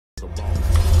Yeah,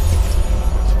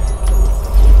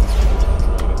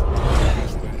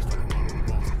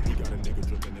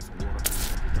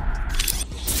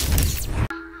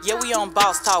 we on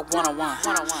Boss Talk 101.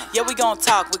 Yeah, we gon'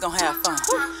 talk, we gon' have fun.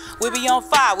 We be on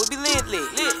fire, we be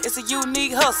lit. It's a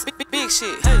unique hustle, big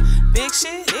shit. Big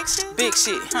shit, big shit, big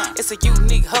shit. It's a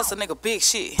unique hustle, nigga, big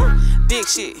shit. Big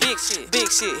shit, big shit,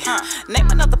 big shit. Name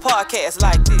another podcast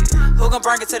like this. Who gon'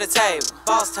 bring it to the table?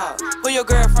 Boss Talk. Who your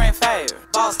girlfriend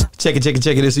favorite? Boss Talk. Check it.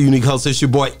 It's a unique hustle. It's your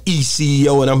boy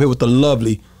ECEO, and I'm here with the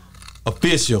lovely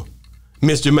official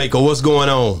Miss Jamaica. What's going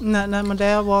on? Nothing, my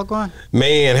dad. Walk on.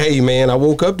 Man, hey, man, I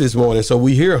woke up this morning, so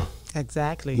we here.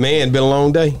 Exactly. Man, been a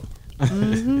long day.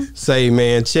 Say,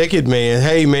 man, check it, man.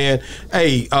 Hey, man.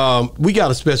 Hey, we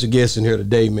got a special guest in here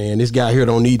today, man. This guy here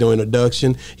don't need no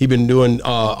introduction. He been doing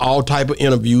all type of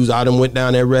interviews. I done went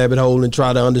down that rabbit hole and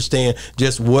try to understand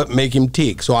just what make him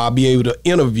tick, so I'll be able to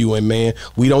interview him, man.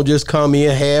 We don't just come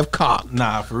in half cocked.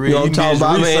 Nah, for real. You know what I'm talking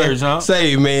about, research, man? Huh?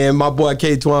 Say, man, my boy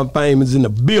Ktwon Fame is in the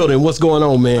building. What's going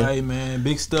on, man? Hey, man,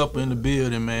 big step in the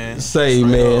building, man. Say,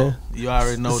 straight man. Up. You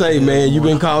already know. Say, man, you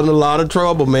been causing a lot of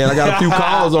trouble, man. I got a few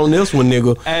calls on this one,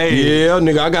 nigga. Hey, yeah,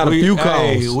 nigga, I got a few calls.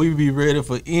 Hey, we be ready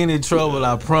for any trouble,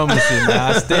 I promise you. Now,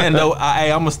 I stand up.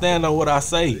 Hey, I'm gonna stand up what I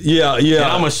say. Yeah. And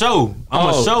I'm gonna show.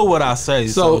 I'm gonna show what I say.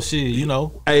 So shit, you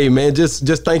know. Hey, man,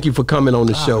 just thank you for coming on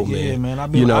the show, man. Yeah, man.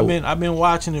 I've been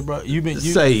watching it, bro.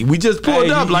 Say, we just pulled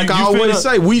up, like I always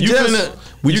say. We just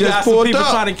got pulled some people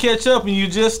up. trying to catch up, and you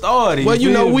just started. Well,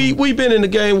 you know, we been in the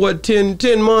game, what, 10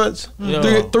 months?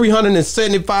 Yeah.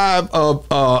 375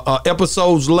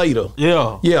 episodes later.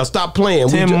 Yeah, stop playing.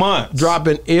 10 months.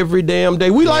 Dropping every damn day.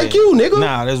 We like you, nigga.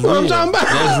 Nah, that's what real. I'm talking about.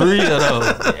 That's real, though.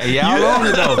 Y'all on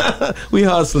it, though. We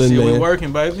hustling, shit, man. We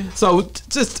working, baby. So,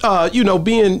 just, you know,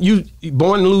 being you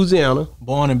born in Louisiana.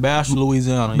 Born in Bastrop,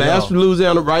 Louisiana. Bastrop,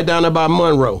 Louisiana, right down there by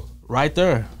Monroe. Right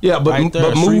there. Yeah, but moved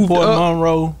up.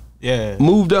 Monroe. Yeah.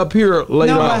 Moved up here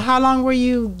later. No, but how long were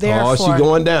you there for? Oh, she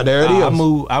going down. There it is.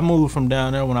 I moved from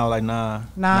down there when I was like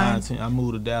 19. I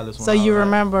moved to Dallas. So you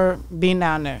remember being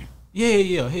down there?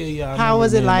 Yeah. How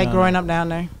was it like growing up down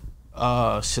there?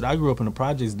 Shit, I grew up in the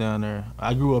projects down there.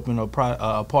 I grew up in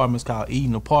apartments called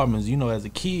Eden Apartments. You know, as a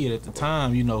kid at the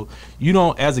time, you know,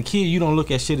 as a kid, you don't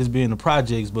look at shit as being the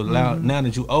projects, but now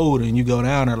that you older and you go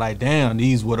down there, like, damn,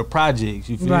 these were the projects.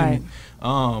 You feel me?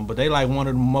 But they like one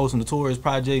of the most notorious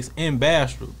projects in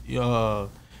Bastrop.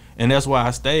 And that's why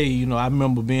I stayed. You know, I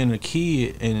remember being a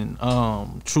kid, and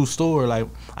true story, like,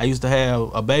 I used to have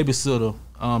a babysitter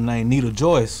named Nita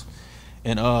Joyce,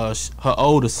 and her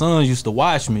older sons used to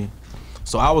watch me.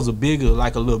 So I was a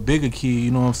little bigger kid, you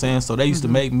know what I'm saying? So they used to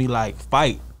make me like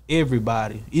fight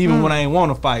everybody, even when I ain't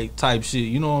want to fight type shit,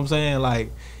 you know what I'm saying?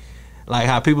 Like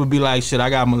how people be like, shit, I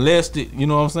got molested, you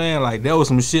know what I'm saying? Like there was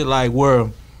some shit like where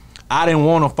I didn't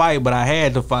want to fight, but I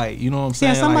had to fight, you know what I'm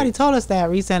saying? Yeah, somebody told us that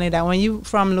recently, that when you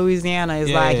from Louisiana,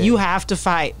 it's like you have to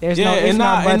fight. There's no ifs, no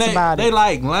buts about it. They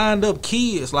like lined up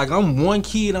kids. Like I'm one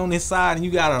kid on this side, and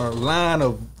you got a line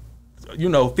of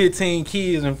 15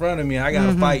 kids in front of me. I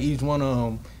gotta fight each one of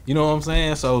them. You know what I'm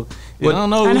saying? So I don't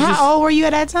know. And how old were you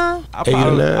at that time?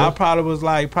 I probably was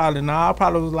like 6 or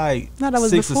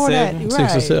 7. That,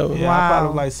 6 or 7. Yeah, I probably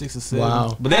was like 6 or 7.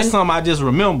 Wow. But that's something I just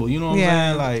remember. You know what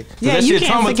I'm saying? Like, that you shit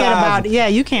can't forget about it. Yeah,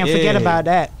 you can't forget about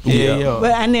that. Yeah.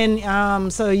 But and then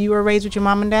so you were raised with your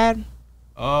mom and dad?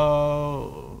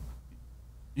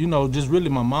 You know, just really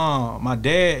my mom. My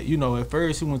dad, you know, at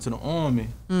first he went to the army.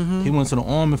 He went to the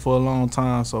army for a long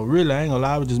time. So really, I ain't gonna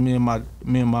lie, it was just me and my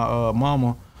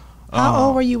mama. How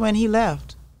old were you when he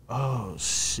left? Oh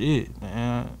shit,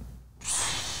 man!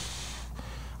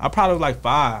 I probably was like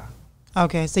 5.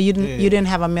 Okay, so you didn't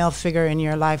have a male figure in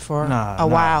your life for a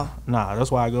while. Nah,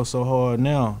 that's why I go so hard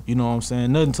now. You know what I'm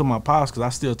saying? Nothing to my pops, because I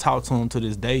still talk to him to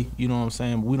this day. You know what I'm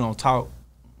saying? We don't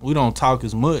talk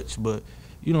as much, but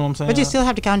you know what I'm saying? But you still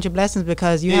have to count your blessings,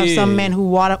 because you have some men who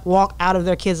walk out of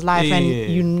their kid's life and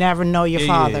you never know your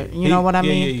father. You know what I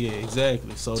mean? Yeah,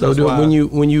 exactly. So when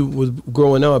you was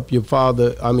growing up, your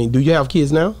father, I mean, do you have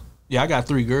kids now? Yeah, I got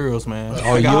 3 girls, man.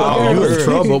 Oh, you in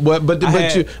trouble. But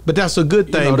that's a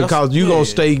good thing, because you gonna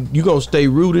stay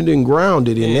rooted and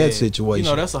grounded in that situation. You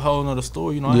know, that's a whole nother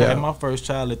story. You know, I had my first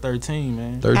child at 13,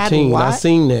 man. 13. I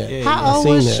seen that. Yeah. How old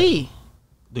was she?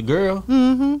 The girl,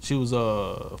 she was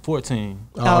 14.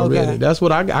 Oh, really? That's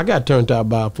what I got turned out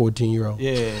by a 14-year-old.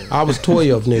 Yeah. I was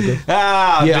 12, nigga.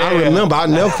 Ah, yeah, damn. I remember. I'll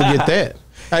never forget that.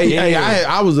 Hey,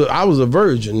 I was a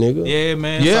virgin, nigga. Yeah,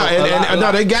 man. Yeah, So,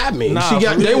 no, they got me. Nah,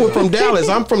 They were from Dallas.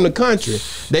 I'm from the country.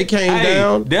 They came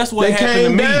down. That's what they happened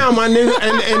came to me. down, my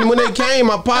nigga. And when they came,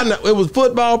 my partner, it was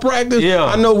football practice. Yeah.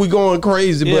 I know we going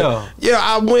crazy, but yeah,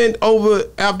 I went over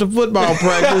after football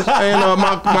practice, and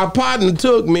my partner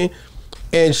took me.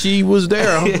 And she was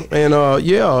there, and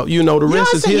you know, the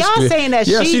rest is history. Y'all saying that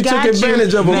she took got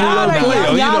advantage of a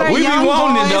y'all we be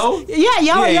wanting it though. Yeah,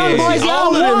 y'all are young boys. Y'all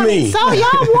older than want me. So y'all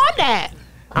want that.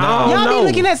 Y'all be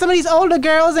looking at some of these older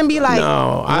girls and be like,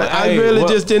 no, I really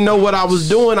just didn't know what I was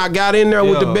doing. I got in there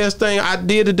with the best thing. I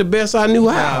did it the best I knew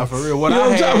how. Nah, for real. What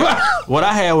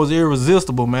I had was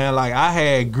irresistible, man. Like I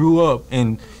had grew up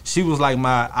and she was like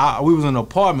we was in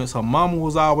apartments. Her mama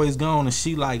was always gone and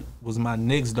she like was my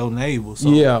next door neighbor. So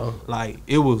like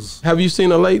it was. Have you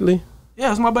seen her lately? Yeah,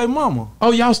 it's my baby mama.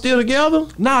 Oh, y'all still together?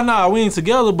 Nah, we ain't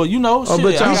together, but you know,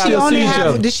 but y'all still see each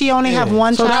other. Did she only have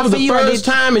one so child? So that was the first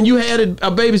time, and you had a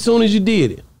baby as soon as you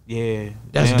did it. Yeah,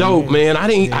 that's dope, man.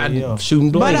 I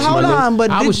shooting blanks. But hold on,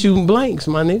 but I was shooting blanks,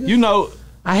 my nigga. You know,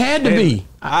 I had to be.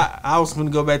 I was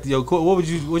gonna go back to your court.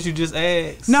 What you just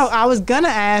asked? No, I was gonna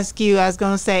ask you. I was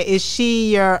gonna say, is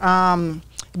she your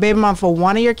baby mom for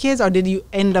one of your kids, or did you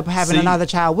end up having another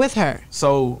child with her?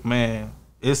 So, man,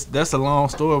 that's a long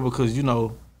story because you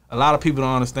know. A lot of people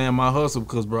don't understand my hustle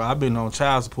because, bro, I've been on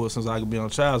child support since I could be on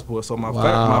child support. So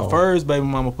my first baby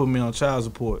mama put me on child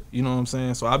support. You know what I'm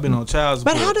saying? So I've been on child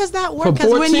support. But how does that work?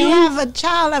 Because when you have a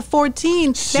child at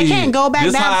 14, they can't go back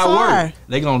that far.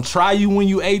 They gonna try you when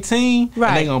you 18, right?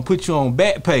 And they gonna put you on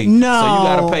back pay. No, so you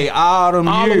gotta pay all them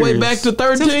all years. the way back to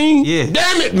 13. Yeah,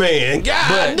 damn it, man.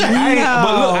 God,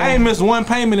 but look, I ain't missed one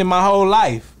payment in my whole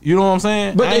life. You know what I'm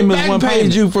saying? But they back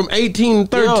paid you from 18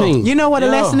 to 13. You know what a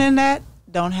lesson in that?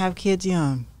 Don't have kids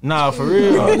young. Nah, for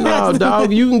real. No,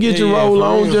 dog, you can get your roll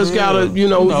on. Real, just gotta, you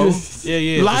know.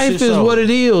 Life is what it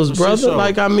is, brother.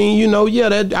 Like, I mean, you know,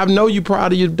 I know you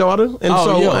proud of your daughter, and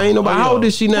ain't nobody. How old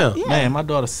is she now? Man, my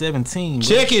daughter's 17.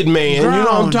 Check it, man. Grown. You know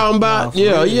what I'm talking about?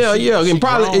 Yeah. And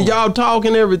probably y'all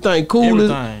talking everything. Cool.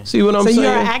 See what I'm saying? So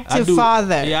you're an active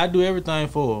father. Yeah, I do everything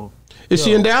for her. Is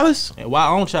she in Dallas?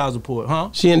 While on child support,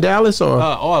 huh? She in Dallas or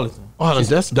Arlington?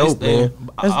 Arlington, that's dope, man.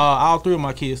 All three of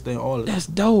my kids stay in Arlington. That's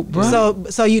dope, bro.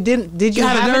 So you didn't? Did you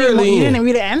have any more? You didn't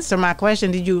really answer my question.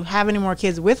 Did you have any more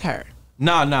kids with her?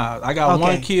 Nah. I got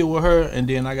one kid with her, and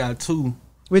then I got two.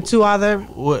 With two other?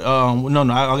 No.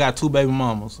 I got two baby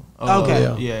mamas.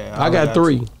 Okay. Yeah. I got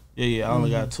three. Yeah, I only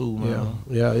got two, man.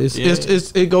 Yeah.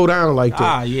 It go down like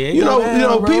that. Yeah. You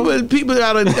know, people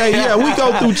gotta. We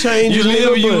go through changes. You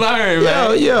live, you learn,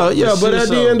 man. Yeah. But at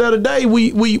the end of the day,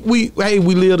 we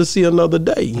live to see another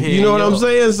day. You know what I'm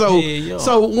saying?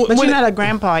 But you're not a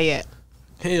grandpa yet.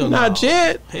 Hell not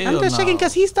yet. I'm just checking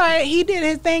because he did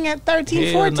his thing at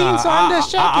 13, 14. So I'm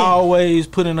just checking. I always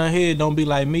put in her head, don't be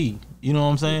like me. You know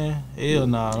what I'm saying? Hell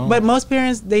nah. But most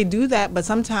parents, they do that, but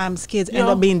sometimes kids end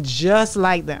up being just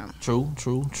like them. True.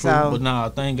 So, but nah,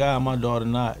 thank God my daughter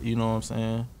not. You know what I'm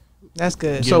saying? That's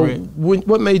good. So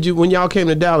what made you, when y'all came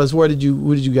to Dallas, where did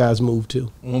you guys move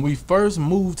to? When we first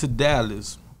moved to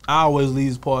Dallas, I always leave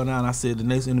this part out. I said the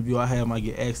next interview I have might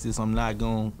get asked this. I'm not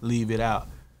going to leave it out.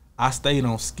 I stayed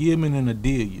on Skillman and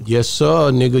Adelia. Yes,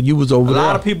 sir, nigga. You was over there. A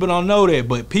lot of people don't know that,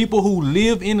 but people who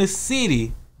live in the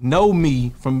city know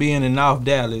me from being in North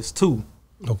Dallas too.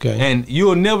 Okay. And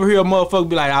you'll never hear a motherfucker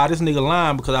be like, this nigga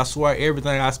lying, because I swear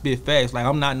everything I spit facts. Like,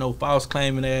 I'm not no false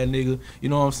claiming ass nigga. You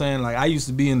know what I'm saying? Like, I used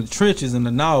to be in the trenches in the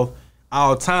North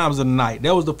all times of the night.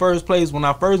 That was the first place when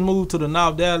I first moved to the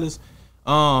North Dallas.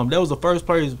 That was the first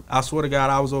place, I swear to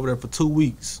God, I was over there for 2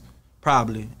 weeks,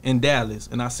 probably, in Dallas.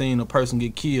 And I seen a person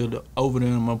get killed over there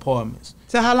in my apartments.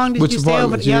 So how long did you stay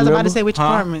over there? Yeah, I was about to say which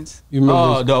apartments. You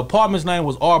remember? The apartment's name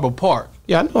was Arbor Park.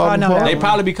 Yeah, I know Arbor Park. They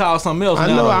probably be called something else. I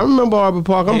know. I remember Arbor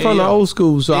Park. I'm from the old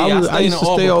school, so I used to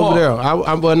stay over there.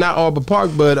 Well, not Arbor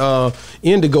Park, but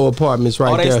Indigo Apartments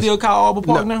right there. They still call Arbor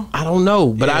Park now? I don't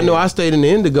know, but I know I stayed in the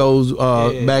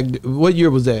Indigos back. What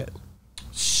year was that?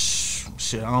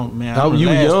 Shit, I don't, man. I'm the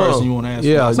last person you want to ask.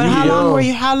 Yeah, but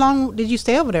how long did you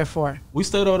stay over there for? We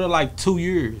stayed over there like 2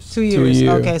 years. 2 years.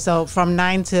 Okay, so from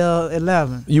 9 till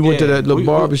 11. You went to that little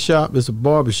barbershop. It's a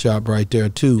barbershop right there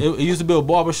too. It used to be a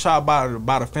barbershop by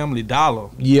the Family Dollar.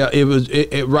 Yeah, it was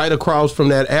right across from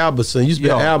that Albertson. It used to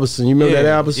be Albertson. You remember that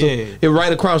Albertson? Yeah. It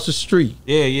right across the street.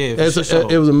 Yeah.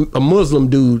 It was a Muslim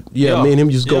dude. Yeah, me and him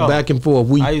used to go back and forth.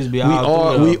 We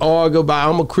argue about.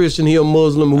 I'm a Christian. He a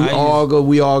Muslim.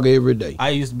 We argue every day. I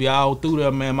used to be all through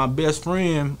there, man. My best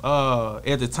friend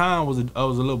at the time was a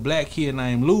little black kid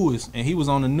named Lewis, and he was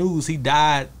on the news. He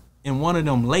died in one of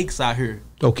them lakes out here.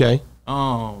 Okay.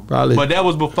 Probably. But that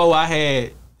was before I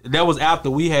had that was after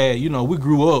we had, you know, we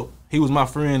grew up. He was my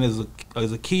friend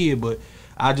as a kid, but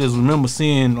I just remember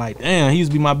seeing like, damn, he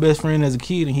used to be my best friend as a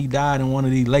kid, and he died in one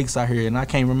of these lakes out here, and I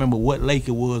can't remember what lake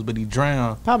it was, but he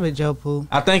drowned. Probably Joe Poo.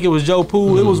 I think it was Joe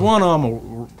Poo. It was one of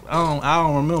them. I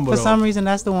don't remember. For though. some reason,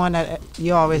 that's the one that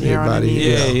you always hear on the Everybody-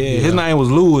 news. Yeah. His name was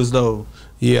Lewis though.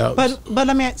 Yeah. But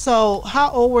I mean, so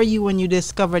how old were you when you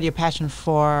discovered your passion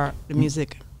for the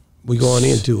music? we going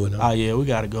into it. Huh? Oh yeah, we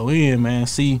gotta go in, man.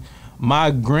 See, my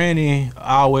granny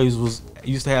always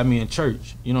used to have me in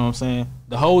church. You know what I'm saying?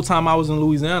 The whole time I was in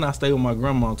Louisiana, I stayed with my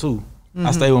grandma too.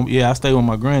 I stayed with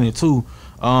my granny too.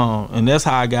 And that's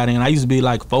how I got in. I used to be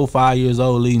like 4 or 5 years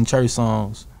old leading church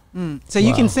songs. So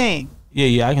you can sing.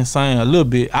 Yeah, I can sing a little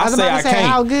bit. I was say about to I say, can't.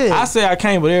 how good? I say I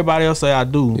can't, but everybody else say I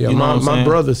do. Yeah, you know what I'm my saying?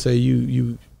 brother say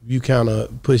you kind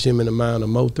of push him in the mind of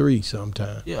Mo3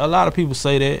 sometimes. Yeah, a lot of people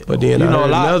say that. But then you I know, heard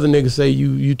a lot. another nigga say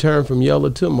you turn from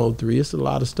Yella to Mo3. It's a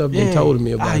lot of stuff they told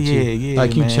me about you. Yeah,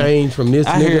 like you man. changed from this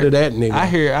nigga to that nigga. I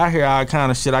hear all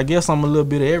kind of shit. I guess I'm a little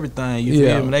bit of everything. You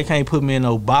feel me? They can't put me in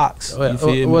no box. You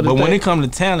feel me? But when it come to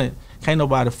talent, can't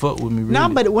nobody fuck with me really. No,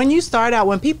 but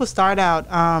when people start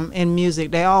out in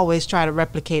music, they always try to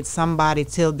replicate somebody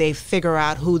till they figure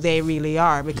out who they really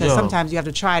are. Because sometimes you have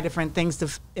to try different things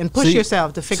and push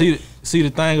yourself to figure. See,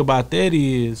 the thing about that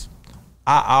is,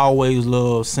 I always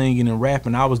loved singing and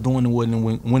rapping. I was doing it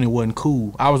when it wasn't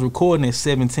cool. I was recording at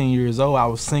 17 years old. I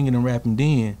was singing and rapping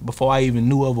then, before I even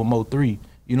knew of a Mo3.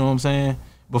 You know what I'm saying?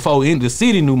 Before in the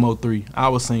city knew Mo3, I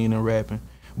was singing and rapping.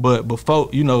 But before,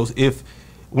 you know,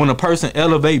 when a person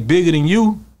elevate bigger than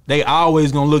you, they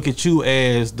always gonna look at you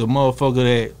as the motherfucker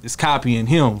that is copying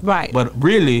him. Right. But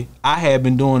really, I had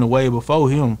been doing it way before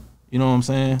him. You know what I'm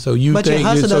saying? So you But think your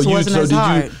hustle just wasn't as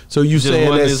hard. So you Just saying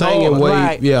wasn't that as singing hard. way?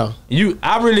 Right. Yeah.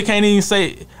 I really can't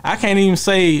even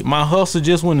say my hustle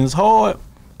just when it's hard.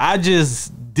 I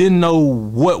just didn't know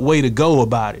what way to go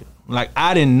about it. Like,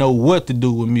 I didn't know what to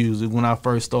do with music when I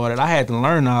first started. I had to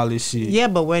learn all this shit. Yeah,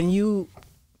 but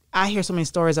I hear so many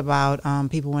stories about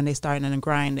people when they starting and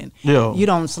grinding. Yeah. You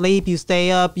don't sleep, you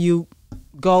stay up, you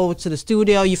go to the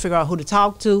studio, you figure out who to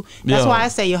talk to. That's why I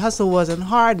say your hustle wasn't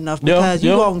hard enough, because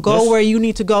you're gonna go where you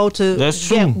need to go to That's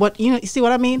get true. what you see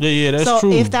what I mean? Yeah, that's so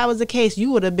true. if that was the case,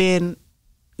 you would have been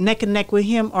neck and neck with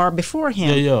him or before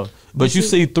him. Yeah. But you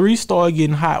see, 3 started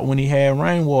getting hot when he had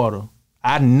Rainwater.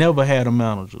 I never had a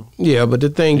manager. Yeah, but the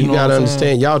thing you know gotta what I'm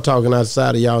understand, y'all talking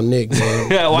outside of y'all neck,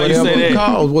 man. Yeah, why you Whatever say that?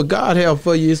 calls, what God have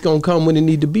for you, it's gonna come when it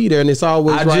need to be there, and it's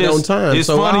always right on time. It's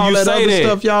so funny all you that say other that.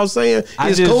 stuff y'all saying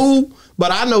is just- cool,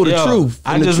 but I know the truth.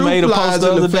 I And just the truth made a post lies the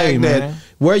in other the fact day, that man.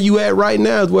 where you at right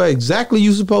now is where exactly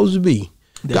you supposed to be.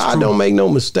 That's God true. don't make no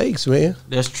mistakes, man.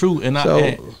 That's true. And So-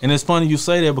 and it's funny you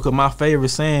say that, because my favorite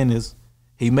saying is,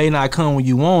 he may not come when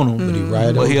you want him, But he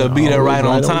right but on he'll time. be there Always right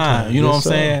on time. You know Yes, what I'm sir.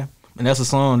 saying? And that's a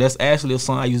song. That's actually a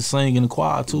song I used to sing in the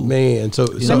choir too. Man, so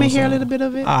Let me hear a little bit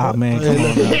of it. Ah man, come on. you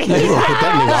gonna put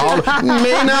that nigga all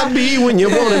may not be when you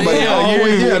want it, but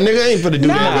nigga ain't finna do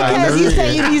No, that. because right you now.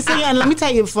 say you be singing. And let me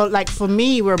tell you, for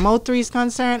me, where Mo3 is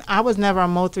concerned, I was never a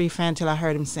Mo3 fan till I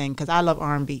heard him sing, because I love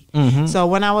R&B. So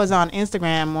when I was on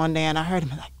Instagram one day and I heard him,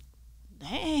 I'm like,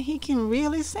 dang, he can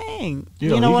really sing.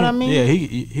 Yeah, you know he what I can- mean? Yeah,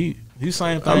 he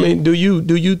same thing. I mean, do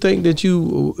you think that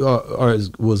you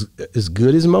was as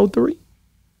good as Mo3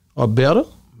 or better?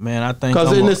 man, I think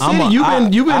Because in the city,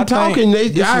 you've been talking.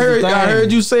 I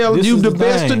heard you say you the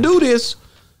best to do this.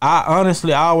 I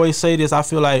honestly, I always say this. I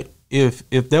feel like if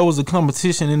there was a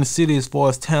competition in the city as far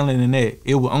as talent and that,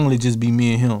 it would only just be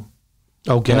me and him.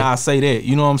 Okay, And I say that,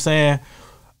 you know what I'm saying?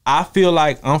 I feel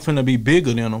like I'm finna be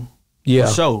bigger than him. yeah.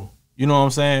 For sure. You know what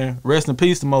I'm saying? Rest in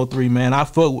peace to Mo3, man. I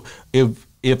fuck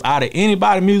if out of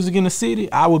anybody music in the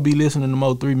city, I would be listening to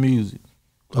Mo3 music.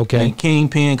 Okay. And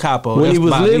Kingpin Capo. When That's he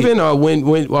was about living, it. or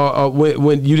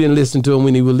when you didn't listen to him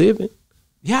when he was living?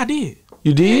 Yeah, I did.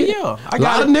 You did? Yeah. A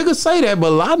lot of niggas say that, but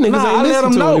a lot of niggas Nah, ain't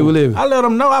listen to him when he was living. I let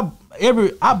him know.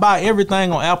 I buy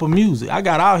everything on Apple Music. I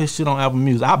got all his shit on Apple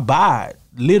Music. I buy it,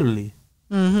 literally.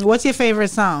 What's your favorite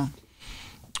song?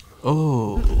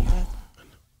 Oh.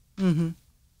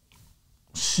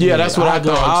 Yeah, that's what I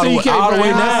go thought. all the way down.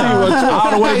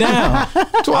 All the way down.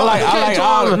 I like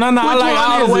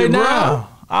all the way down.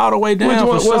 All the way down.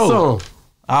 What for sure. song?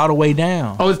 All the way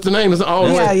down. Oh, it's the name. It's all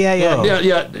the way.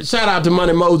 Yeah. Shout out to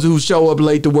Money Moses, who show up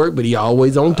late to work, but he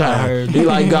always on time. heard He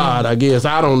like God, I guess.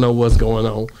 I don't know what's going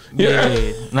on.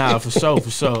 Yeah. Nah, for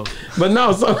sure. But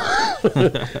no,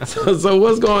 so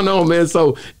what's going on, man?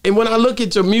 So, and when I look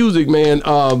at your music, man,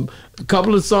 a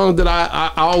couple of songs that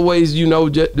I always,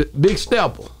 just, Big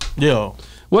Stepper. Yeah.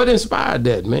 What inspired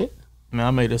that, man? Man,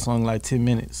 I made that song in like 10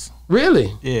 minutes.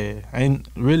 Really? Yeah. And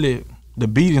really, the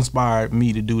beat inspired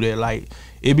me to do that. Like,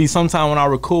 it be sometime when I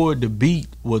record, the beat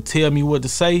will tell me what to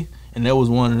say, and that was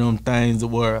one of them things that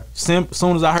were soon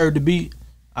as I heard the beat,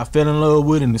 I fell in love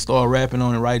with it and started rapping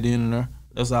on it right then and there.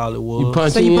 That's all it was. You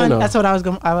punch So you in, punch, or? that's what I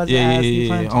was Yeah.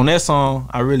 asking. On that song,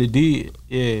 I really did.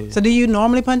 Yeah. So do you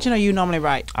normally punch in or you normally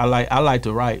write? I like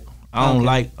to write. I don't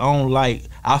like.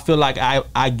 I feel like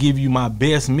I give you my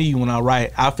best me when I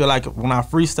write. I feel like when I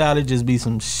freestyle, it just be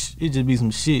some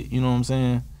shit. You know what I'm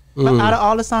saying? But out of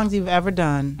all the songs you've ever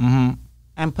done Mm-hmm.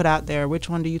 and put out there, which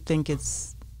one do you think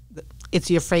it's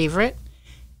your favorite?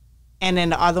 And then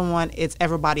the other one, it's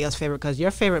everybody else's favorite, because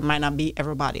your favorite might not be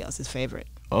everybody else's favorite.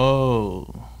 Oh,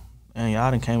 and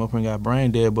y'all done came up and got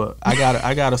brain dead, but I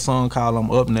got a song called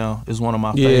 "I'm Up Now." It's one of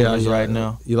my favorites right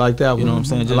now. You like that one? You know what I'm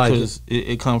saying? I Just like because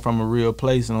it come from a real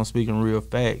place and I'm speaking real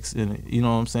facts. And you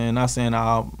know what I'm saying? Not saying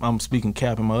I'm speaking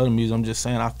cap in my other music. I'm just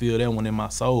saying I feel that one in my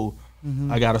soul.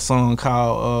 I got a song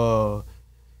called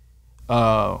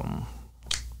God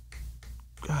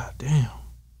damn.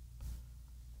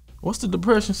 What's the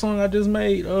depression song I just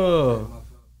made?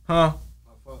 Huh?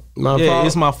 My Yeah, fault.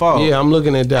 It's My Fault. Yeah, I'm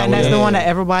looking at that And one. that's the one that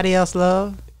everybody else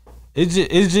love? It's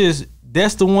just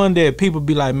that's the one that people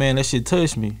be like, man, that shit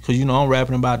touched me, because you know I'm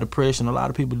rapping about depression. A lot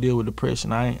of people deal with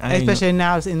depression. I ain't Especially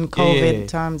now it's in COVID Yeah.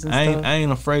 times and I stuff.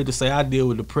 ain't afraid to say I deal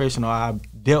with depression or I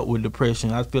dealt with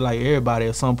depression. I feel like everybody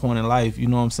at some point in life, you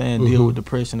know what I'm saying, deal with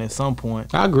depression at some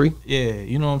point. I agree. Yeah,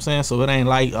 you know what I'm saying? So it ain't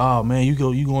like, oh man, you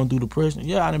going through depression.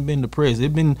 Yeah, I done been depressed.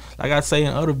 It been, like I say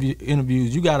in other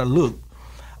interviews, you gotta look.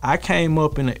 I came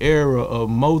up in the era of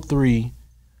Mo3,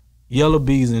 Yella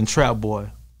Beezy, and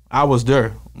Trapboy. I was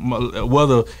there.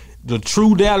 Whether the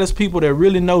true Dallas people that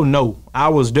really know, I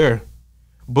was there.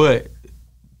 But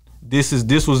this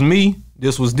was me,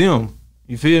 this was them.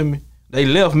 You feel me? They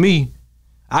left me.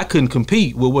 I couldn't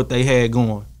compete with what they had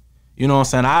going. You know what I'm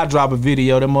saying? I drop a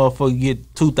video, that motherfucker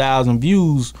get 2,000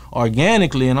 views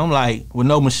organically, and I'm like, with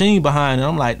no machine behind it,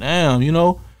 I'm like, damn, you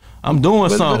know, I'm doing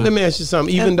But something. let me ask you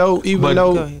something. Even Go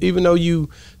though you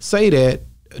say that,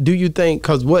 do you think,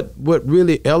 because what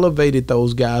really elevated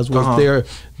those guys was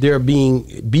their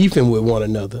beefing with one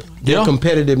another, their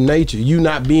competitive nature, you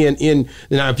not being in.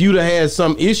 Now, if you'd have had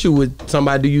some issue with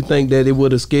somebody, do you think that it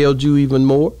would have scaled you even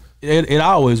more? It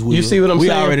always will. You see what I'm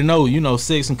saying? We already know, you know,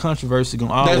 sex and controversy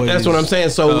gonna always. That's what I'm saying.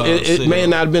 So it may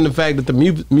not have been the fact that the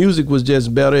music was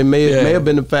just better. It may have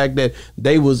been the fact that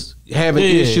they was having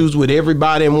issues with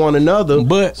everybody and one another.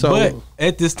 But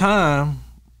at this time,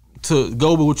 to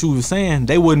go with what you were saying,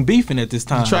 they wasn't beefing at this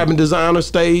time. Trap and designer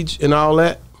stage and all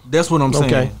that. That's what I'm saying.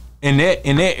 Okay. In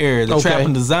that area, the trap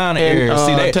and designer area.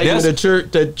 See, taking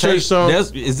the church song.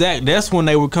 That's when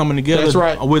they were coming together. That's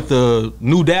right. With the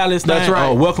new Dallas. That's thing,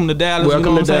 right. Welcome to Dallas. Welcome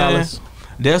you know to what I'm Dallas. saying?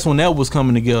 That's when that was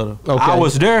coming together. Okay. I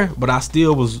was there, but I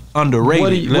still was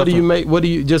underrated. What do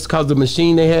you just cause the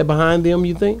machine they had behind them,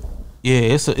 you think? Yeah,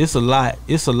 it's a lot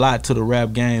to the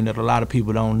rap game that a lot of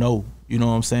people don't know. You know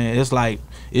what I'm saying? It's like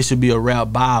it should be a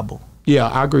rap Bible. Yeah,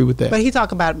 I agree with that. But he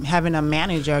talk about having a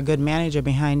good manager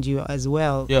behind you as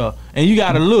well. Yeah, and you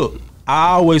gotta look. I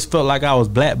always felt like I was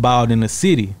blackballed in the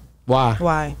city. Why?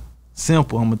 Why?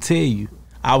 Simple, I'm gonna tell you.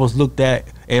 I was looked at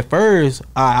first.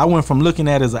 I went from looking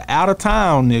at as an out of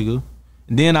town nigga,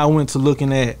 and then I went to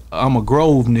looking at I'm a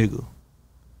Grove nigga.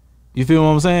 You feel what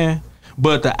I'm saying?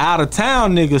 But the out of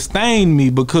town nigga stained me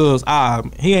because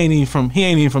he ain't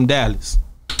even from Dallas.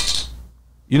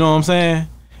 You know what I'm saying?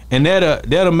 And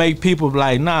that'll make people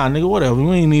like, nah, nigga, whatever.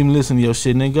 We ain't even listen to your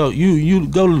shit, nigga. You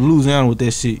go to Louisiana with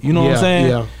that shit. You know what I'm saying?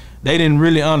 Yeah. They didn't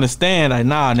really understand. Like,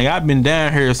 nah, nigga, I've been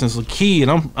down here since a kid.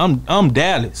 I'm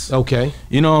Dallas. Okay.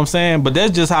 You know what I'm saying? But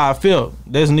that's just how I felt.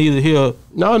 That's neither here.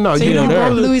 No. So you know, don't there.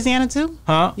 rep Louisiana too?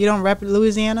 Huh? You don't rep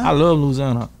Louisiana? I love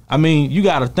Louisiana. I mean, you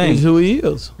gotta think. He's who he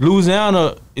is.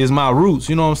 Louisiana is my roots,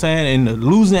 you know what I'm saying? And the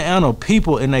Louisiana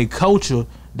people and their culture,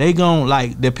 they gon'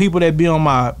 like the people that be on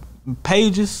my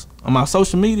pages, on my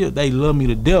social media, they love me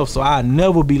to death. So I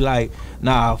never be like,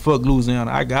 nah, fuck Louisiana.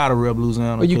 I gotta rep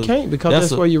Louisiana. Well, you can't because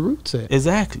that's where your roots at.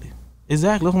 Exactly.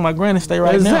 That's where my granny stay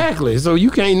right now. Exactly. So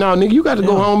you can't nigga. You got to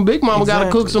go home. Big Mama got to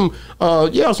cook some,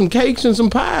 some cakes and some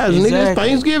pies. Nigga, it's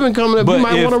Thanksgiving coming up. But you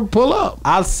might want to pull up.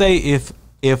 I'd say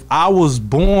if I was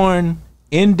born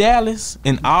in Dallas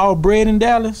and all bred in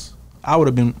Dallas, I would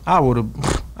have been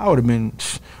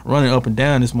running up and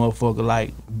down this motherfucker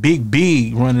like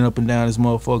big running up and down this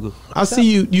motherfucker. I see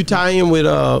you tie in with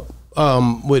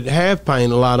half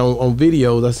paint a lot on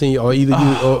videos. I see, or either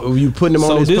you or you putting them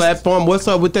on this platform. What's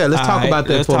up with that? Let's talk about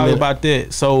that for a minute. Let's talk about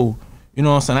that. So, you know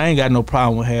what I'm saying? I ain't got no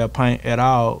problem with half paint at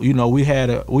all. You know, we had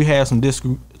some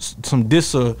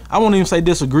I won't even say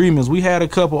disagreements. We had a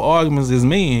couple arguments as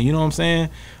men. You know what I'm saying?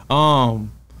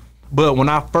 But when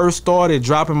I first started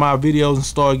dropping my videos and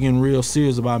started getting real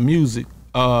serious about music,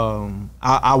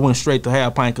 I went straight to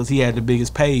Half Pint because he had the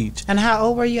biggest page. And how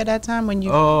old were you at that time when you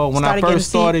when I first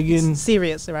started getting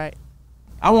serious, right?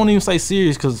 I won't even say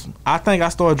serious because I think I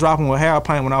started dropping with Half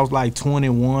Pint when I was like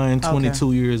 21,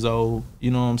 22 years old.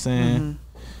 You know what I'm saying?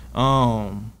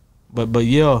 But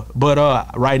yeah,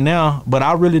 right now, but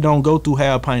I really don't go through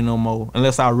Half Pint no more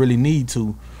unless I really need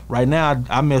to. Right now,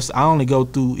 I only go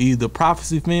through either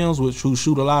Prophecy Films, who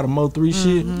shoot a lot of Mo3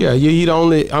 shit. Yeah,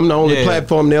 I'm the only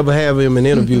platform to ever have him and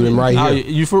interview him right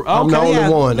here. I'm the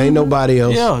only one. Ain't nobody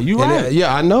else. Yeah, you right.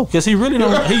 Yeah, I know. Because he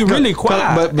really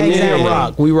quiet. But me and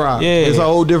rock, we rock. Yeah. It's a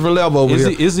whole different level over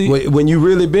here. When you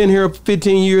really been here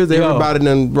 15 years, everybody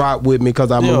done rock with me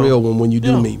because I'm a real one when you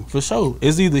do meet me. For sure.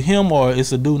 It's either him or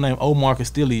it's a dude named Omar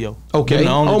Castillo. Okay,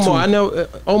 Omar, I know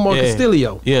Omar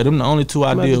Castillo. Yeah, them the only two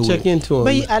I deal with. Check into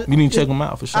him. You need to check them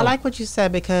out for sure. I like what you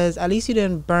said because at least you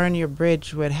didn't burn your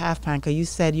bridge with Half Pint because you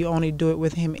said you only do it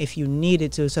with him if you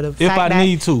needed to. So the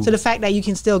fact that you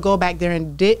can still go back there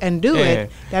and do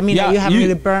it, that means that you haven't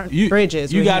really burnt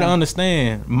bridges. You got to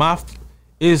understand,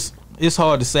 it's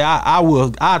hard to say.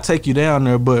 I'll take you down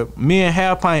there, but me and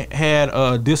Half Pint had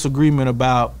a disagreement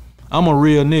about I'm a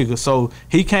real nigga. So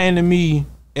he came to me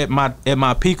at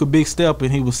my peak of Big Step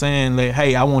and he was saying like,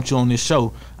 hey, I want you on this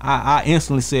show. I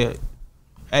instantly said,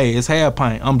 hey, it's Half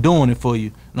Pint. I'm doing it for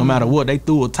you. No matter what. They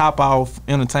threw a top off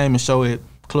entertainment show at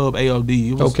Club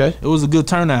AOD. It was a good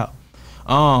turnout.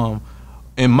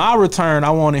 In my return,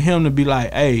 I wanted him to be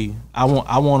like, hey, I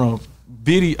want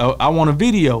a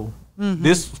video.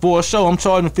 This for a show. I'm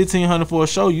charging $1,500 for a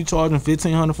show. You charging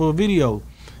 $1,500 for a video.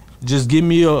 Just give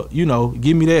me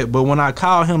give me that. But when I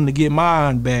called him to get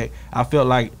mine back, I felt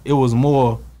like it was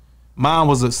more. Mine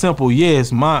was a simple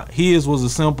yes. His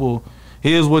wasn't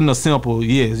a simple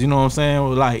yes. You know what I'm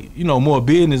saying? Like, more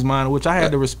business minded, which I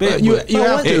had to respect. You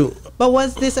have to. But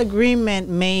was this agreement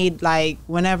made like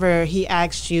whenever he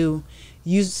asked you?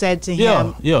 You said to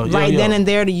him, then and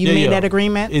there that you made that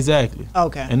agreement? Exactly.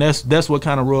 Okay. And that's what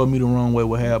kind of rubbed me the wrong way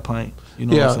with Half Pint. You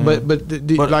know what I'm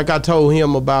saying? But like I told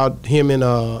him about him and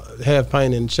Half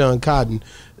Pint and Sean Cotton,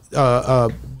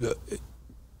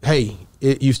 hey,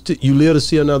 you live to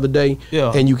see another day,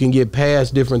 and you can get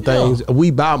past different things. We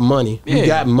about money. We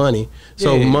got money.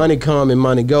 So money come and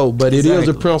money go. But it is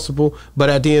a principle. But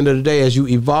at the end of the day, as you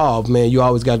evolve, man, you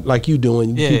always got, like you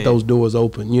doing, you keep those doors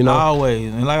open,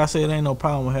 Always. And like I said, there ain't no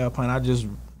problem with Half Pint. I just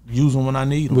use them when I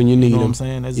need them. When you need them. You know what I'm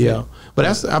saying? That's it. But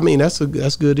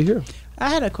that's good to hear. I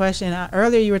had a question.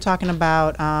 Earlier you were talking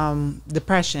about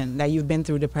depression, that you've been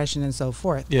through depression and so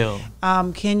forth. Yeah.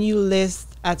 Can you list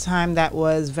a time that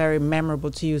was very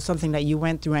memorable to you, something that you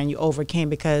went through and you overcame?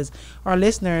 Because our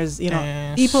listeners,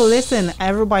 people listen,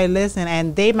 everybody listen,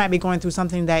 and they might be going through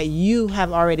something that you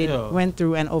have already went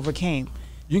through and overcame.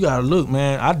 You gotta look,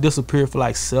 man. I disappeared for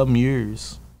like 7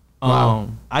 years. Wow.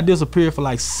 I disappeared for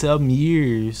like 7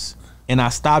 years, and I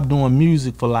stopped doing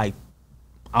music for like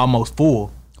almost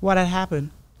 4. What had happened?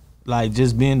 Like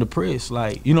just being depressed,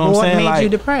 like you know what I'm saying. What made you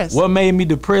depressed? What made me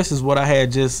depressed is what I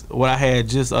had just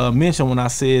mentioned when I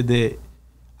said that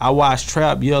I watched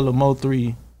Trap, Yella,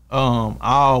 Mo3.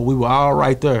 We were all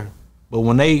right there, but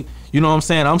when they, you know what I'm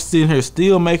saying, I'm sitting here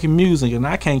still making music and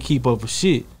I can't keep up with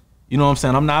shit. You know what I'm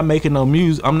saying? I'm not making no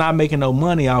music. I'm not making no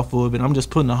money off of it. I'm just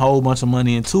putting a whole bunch of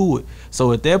money into it.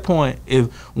 So at that point,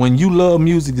 when you love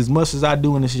music as much as I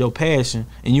do and it's your passion,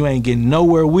 and you ain't getting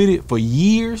nowhere with it for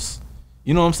years,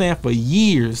 you know what I'm saying? For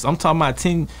years, I'm talking about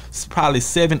 10, probably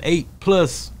 7, 8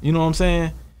 plus. You know what I'm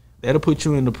saying? That'll put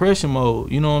you in depression mode.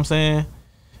 You know what I'm saying?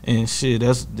 And shit,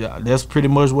 that's pretty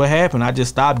much what happened. I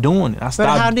just stopped doing it.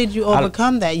 But how did you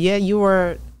overcome that? Yeah,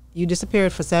 you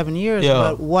disappeared for 7 years.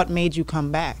 But what made you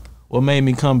come back? What made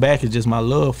me come back is just my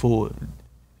love for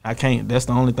it. That's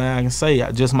the only thing I can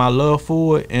say. Just my love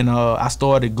for it. And I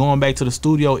started going back to the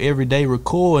studio every day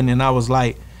recording, and I was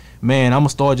like, man, I'm gonna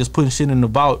start just putting shit in the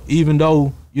vault. Even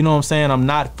though, you know what I'm saying, I'm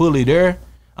not fully there,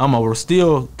 I'm gonna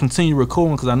still continue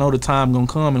recording because I know the time gonna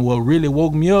come. And what really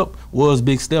woke me up was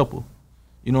Big Stepper.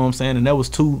 You know what I'm saying? And that was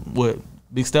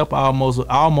Big Stepper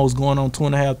almost going on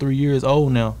 2.5, 3 years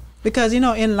old now. Because,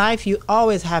 in life, you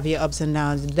always have your ups and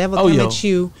downs. The devil comes at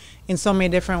you in so many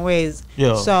different ways.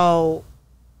 Yeah. So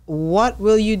what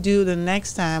will you do the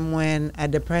next time when a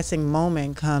depressing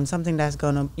moment comes, something that's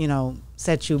going to,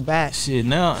 set you back? Shit,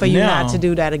 for you not to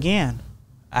do that again?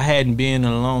 I hadn't been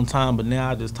in a long time, but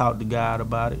now I just talk to God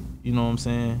about it. You know what I'm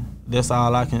saying? That's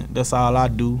all I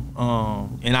do.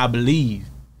 And I believe.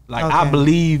 I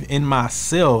believe in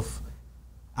myself.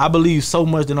 I believe so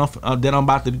much that I'm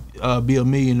about to be a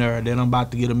millionaire, that I'm about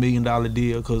to get $1 million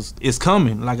deal, because it's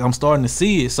coming. Like, I'm starting to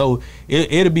see it. So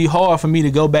it'll be hard for me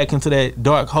to go back into that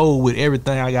dark hole with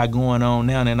everything I got going on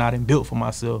now that I done built for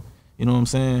myself. You know what I'm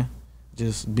saying?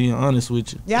 Just being honest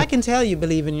with you. Yeah, I can tell you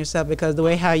believe in yourself because the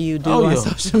way how you do on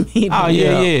social media. Oh,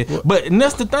 yeah. But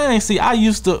that's the thing. See, I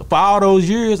used to, for all those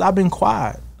years, I've been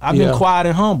quiet. I've been quiet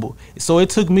and humble. So it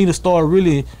took me to start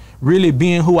really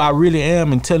being who I really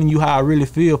am and telling you how I really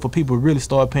feel for people to really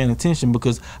start paying attention,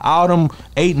 because all them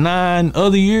 8, 9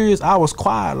 other years I was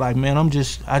quiet, like, man, I'm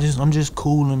just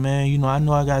cooling, man. You know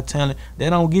I got talent.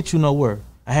 That don't get you nowhere.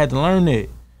 I had to learn that.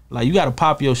 Like, you gotta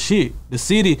pop your shit. The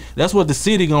city, that's what the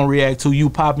city gonna react to, you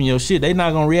popping your shit. They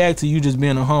not gonna react to you just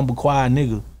being a humble, quiet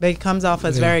nigga. But it comes off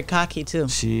as very cocky too.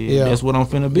 Shit, that's what I'm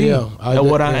finna be. That's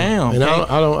what I am.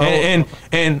 And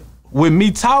and with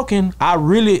me talking,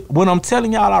 when I'm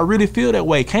telling y'all, I really feel that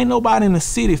way. Can't nobody in the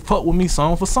city fuck with me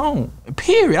song for song.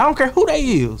 Period. I don't care who they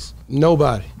is.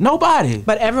 Nobody.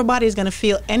 But everybody's gonna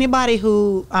feel, anybody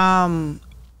who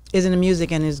is in the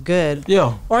music and is good,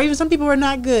 or even some people who are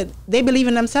not good, they believe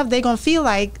in themselves, they gonna feel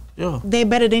like they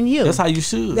better than you. That's how you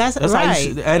should. That's right. How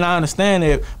you should. And I understand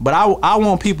that, but I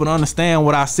want people to understand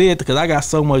what I said, because I got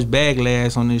so much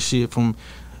backlash on this shit from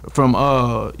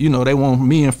you know, they want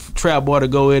me and Trapboy to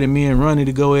go at it, me and Ronny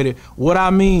to go at it. What I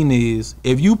mean is,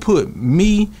 if you put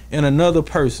me and another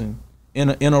person in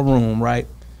a room, right,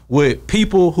 with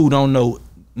people who don't know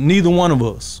neither one of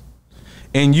us,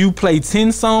 and you play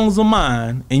 10 songs of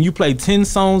mine and you play 10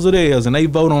 songs of theirs, and they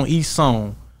vote on each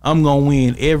song, I'm gonna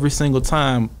win every single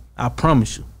time. I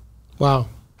promise you. Wow.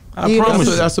 I promise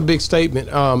you. That's a big statement.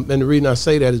 And the reason I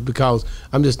say that is because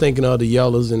I'm just thinking of the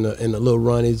Yellas and the Lil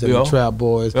Ronnies and the Trap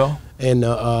Boys and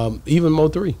even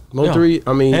Mo3. Mo3.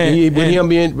 I mean, him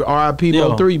being R.I.P.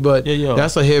 Mo3, but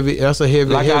that's a heavy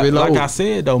load. Like I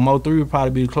said though, Mo3 would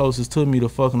probably be the closest to me to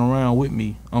fucking around with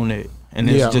me on that. And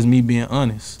it's just me being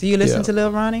honest. Do you listen to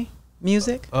Lil Ronny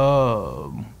music?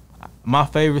 My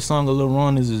favorite song of Lil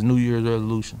Ronny's is New Year's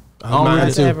Resolution. I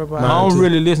don't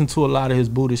really listen to a lot of his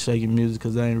booty shaking music,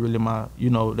 because that ain't really my, that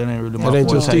ain't really my. That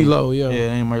ain't your stilo, that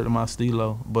ain't really my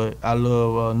stilo. But I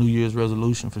love New Year's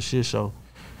Resolution for shit show.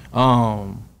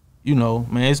 Man,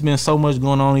 it's been so much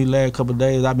going on these last couple of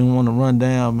days. I've been wanting to run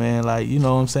down, man. Like, you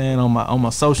know what I'm saying, on my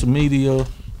social media,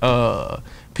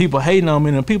 people hating on me,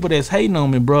 and the people that's hating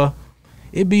on me, bruh,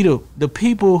 it be the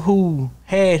people who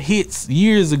had hits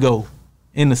years ago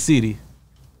in the city.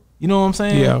 You know what I'm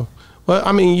saying? Yeah. Well,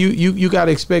 I mean, you got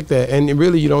to expect that, and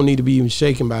really, you don't need to be even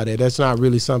shaken by that. That's not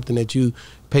really something that you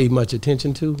pay much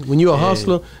attention to. When you're a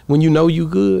hustler, when you know you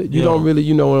good, you don't really,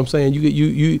 you know what I'm saying.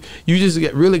 You just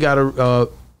really got to.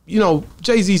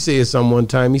 Jay-Z said something one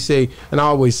time. He said, and I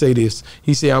always say this,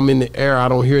 he said, I'm in the air, I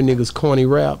don't hear niggas corny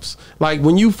raps. Like,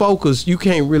 when you focus, you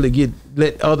can't really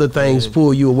let other things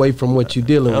pull you away from what you're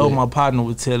dealing with. My partner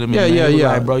was telling me,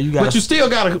 like, bro, you gotta, but you still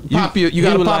gotta pop your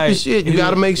shit. You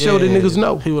gotta make sure that niggas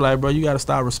know. He was like, bro, you gotta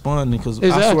stop responding, because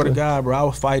I swear to God, bro, I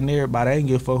was fighting everybody. I didn't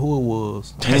give a fuck who it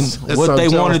was and what they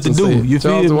wanted to do. You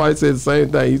feel me? Charleston White said the same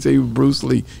thing. He said he was Bruce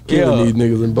Lee killing these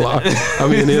niggas in block. I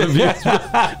mean, in interviews.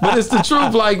 But it's the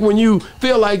truth. Like, when you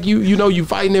feel like you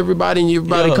fighting everybody and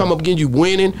everybody come up against you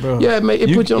winning, bro,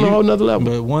 it puts you on a whole nother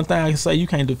level. But one thing I can say, you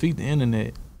can't defeat the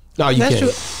internet. No, you can't.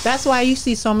 True. That's why you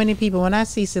see so many people. When I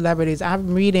see celebrities,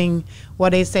 I'm reading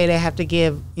what they say they have to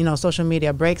give, social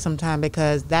media a break sometime,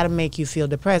 because that'll make you feel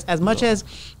depressed. As much as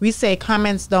we say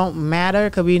comments don't matter,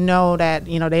 because we know that,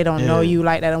 they don't know you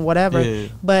like that and whatever,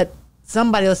 but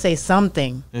somebody will say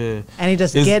something and it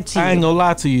just gets to you. I ain't gonna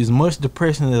lie to you, as much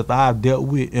depression that I've dealt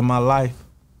with in my life,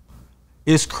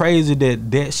 it's crazy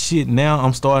that shit now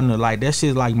I'm starting to, like, that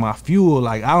shit's like my fuel.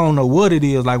 Like, I don't know what it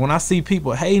is. Like, when I see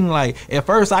people hating, like, at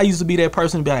first I used to be that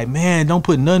person to be like, man, don't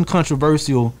put nothing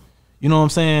controversial, you know what I'm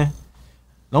saying?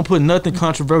 Don't put nothing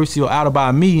controversial out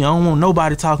about me. I don't want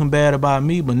nobody talking bad about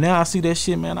me. But now I see that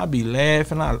shit, man, I be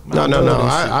laughing. No.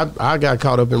 I got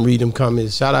caught up in reading them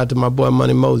comments. Shout out to my boy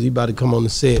Money Mose. He about to come on the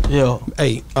set. Yeah.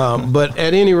 Hey, but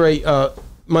at any rate,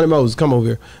 Money Mose, come over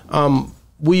here.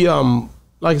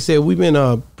 Like I said, we've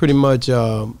been pretty much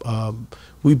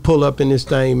we pull up in this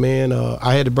thing, man.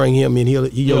 I had to bring him in.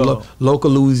 He local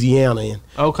Louisiana in.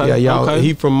 Okay. Yeah, y'all. Okay.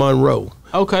 He from Monroe.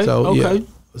 Okay. So, okay. Yeah.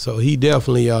 So he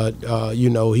definitely,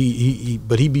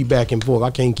 but he be back and forth. I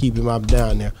can't keep him up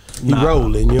down there. He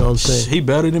rolling, you know what I'm saying? He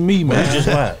better than me,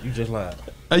 man. You just lied.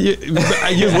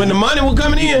 When the money was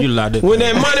coming in, when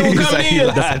that money was coming in,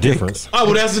 that's the difference. Oh,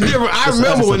 well, that's the difference. I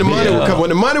remember when the money was coming. When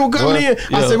the money was coming in,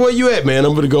 I said, "Where you at, man?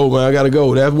 I'm gonna go, man. I gotta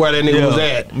go." That's where that nigga was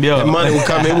at. That money was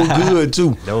coming. It was good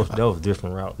too. That was a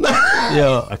different route.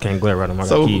 Yeah, I can't go right on my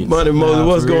so, kids. Money Moses,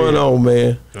 what's going on,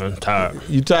 man? I'm tired.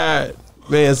 You tired?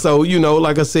 Man, so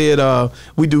like I said,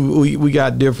 we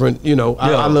got different.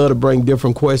 I love to bring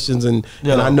different questions, and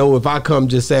I know if I come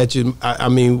just at you, I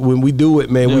mean when we do it,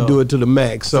 man, we do it to the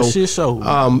max. So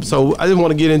so so I just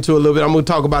want to get into a little bit. I'm going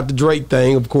to talk about the Drake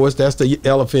thing, of course. That's the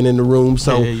elephant in the room.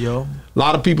 So. A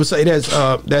lot of people say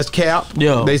that's cap.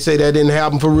 Yeah. They say that didn't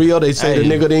happen for real. They say the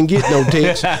nigga didn't get no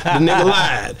text. The nigga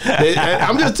lied.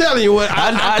 I'm just telling you what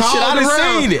I called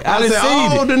around. Seen it. I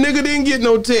said, the nigga didn't get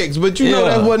no text. But you know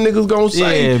that's what niggas gonna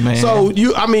say. Yeah, man. So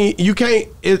you can't.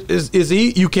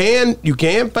 You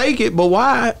can fake it, but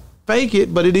why fake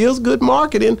it? But it is good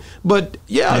marketing. But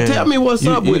tell me what's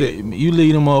up with it. You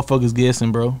leave them motherfuckers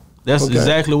guessing, bro. That's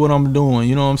exactly what I'm doing.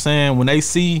 You know what I'm saying? When they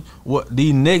see what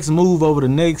the next move over the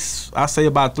next, I say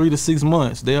about 3 to 6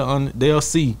 months, they'll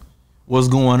see what's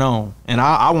going on, and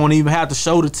I won't even have to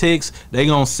show the text. They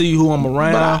gonna see who I'm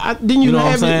around. But didn't you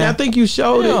have it? I think you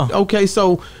showed it. Okay,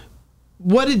 so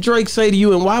what did Drake say to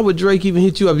you, and why would Drake even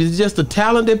hit you up? Is it just the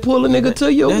talent that pull a nigga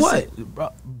to you, or what?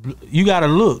 Bro, you gotta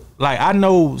look. Like I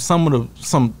know some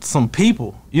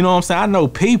people. You know what I'm saying? I know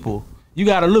people. You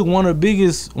gotta look. One of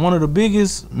the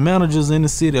biggest managers in the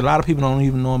city. A lot of people don't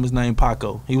even know him. His name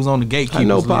Paco. He was on the Gatekeepers. I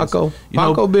know Paco.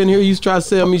 Paco been here. He used to try to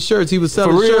sell me shirts. He was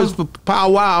selling shirts for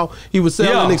Pow Wow. He was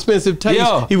selling expensive tapes.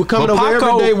 He would come over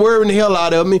every day, wearing the hell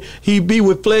out of me. He'd be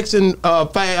with Flex and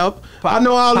Fab. I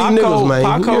know all these niggas,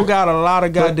 man. Paco got a lot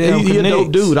of goddamn He a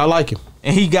dope dude. I like him.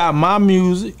 And he got my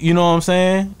music, you know what I'm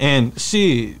saying? And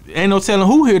shit, ain't no telling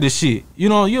who hear this shit. You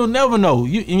know, you'll never know.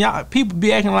 And y'all people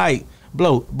be acting like.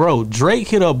 Bro, Drake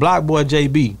hit up Block Boy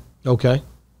JB. Okay.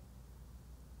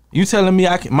 You telling me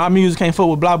my music can't fuck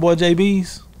with Block Boy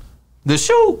JB's? The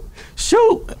shoot.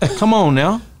 Come on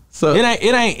now. So it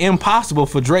ain't impossible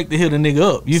for Drake to hit a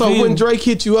nigga up. So when Drake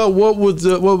hit you up, what was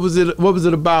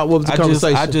it about? What was the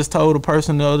conversation? I just told a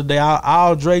person the other day,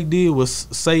 all Drake did was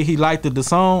say he liked the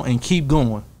song and keep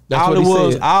going. That's what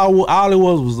he said. All it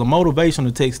was a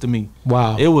motivational text to me.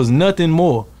 Wow. It was nothing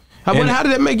more. How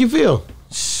did that make you feel?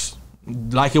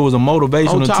 Like it was a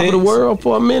motivational text. On top of the world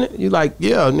for a minute? You like,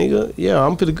 yeah, nigga, yeah,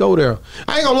 I'm finna go there.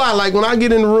 I ain't gonna lie, like when I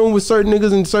get in the room with certain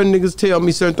niggas and certain niggas tell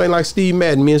me certain things, like Steve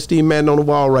Madden, me and Steve Madden on the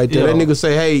wall right there. That nigga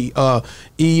say, hey,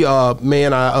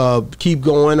 man, I keep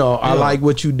going, or I like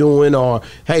what you doing, or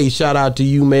hey, shout out to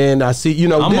you, man. I see,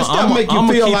 this stuff make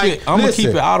you feel like, I'm gonna keep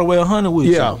it all the way 100 with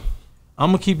you. Yeah. I'm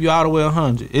gonna keep you all the way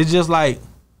 100. It's just like,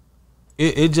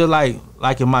 it just like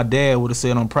if my dad would have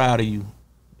said, I'm proud of you.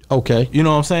 Okay. You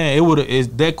know what I'm saying? It's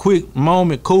that quick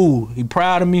moment, cool. He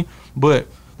proud of me. But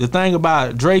the thing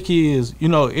about Drake is,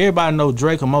 everybody know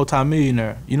Drake a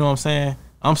multi-millionaire. You know what I'm saying?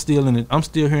 I'm still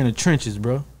here in the trenches,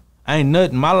 bro. Ain't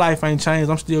nothing. My life ain't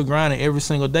changed. I'm still grinding every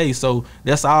single day. So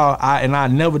that's all I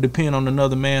never depend on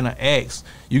another man or ask.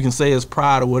 You can say it's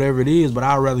pride or whatever it is, but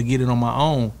I'd rather get it on my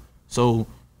own. So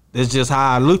that's just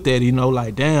how I looked at it,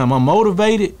 like, damn, I'm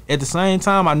motivated. At the same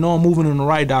time, I know I'm moving in the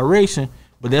right direction.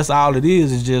 But that's all it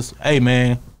is. It's just, hey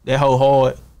man, that whole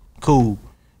hard, cool.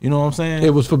 You know what I'm saying? It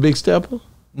was for Big Stepper?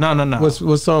 No.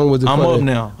 What song was it? I'm Up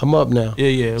Now. I'm Up Now.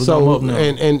 Yeah. So I'm Up Now.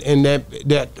 And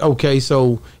that okay.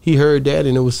 So he heard that,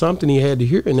 and it was something he had to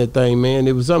hear in that thing, man.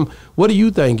 It was something. What do you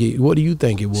think it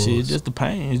was? Shit, just the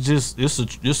pain.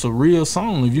 It's a real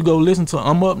song. If you go listen to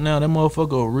I'm Up Now, that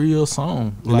motherfucker a real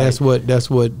song. And like, that's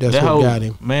what got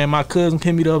him. Man, my cousin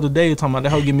came me the other day talking about that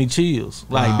hoe give me chills.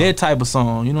 Like that type of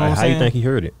song. You know what I'm saying? How you think he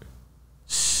heard it?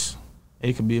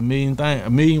 It could be a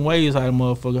million ways how the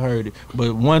motherfucker heard it.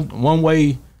 But one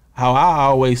way, how I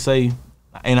always say,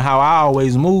 and how I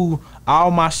always move, all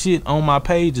my shit on my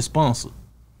page is sponsored.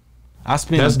 I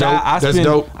spend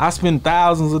dope. I spend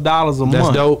thousands of dollars a month.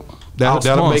 That's dope.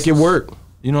 That'll make it work.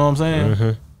 You know what I'm saying?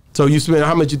 Mm-hmm. So you spend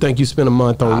how much you think you spend a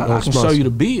month on? I can show you the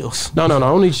bills. No. I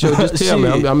don't need to show. Just tell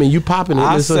me. I mean, you popping it.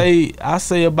 I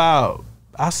say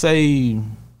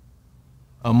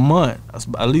a month,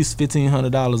 at least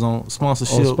 $1,500 on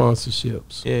sponsorship. On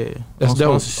sponsorships. Yeah. That's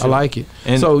dope. I like it.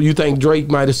 And so you think Drake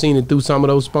might have seen it through some of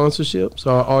those sponsorships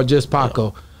or just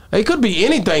Paco? It could be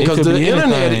anything because the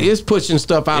internet is pushing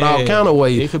stuff out all kind of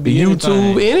ways. It could be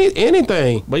YouTube,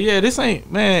 anything. But yeah, this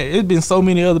ain't, man, it's been so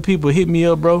many other people hit me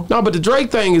up, bro. No, but the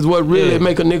Drake thing is what really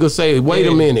make a nigga say, wait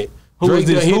a minute. Who is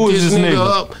this? Who is this nigga?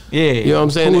 Up. Yeah, you know what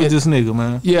I'm saying. Who is this nigga,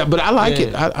 man? Yeah, but I like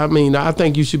it. I mean, I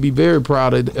think you should be very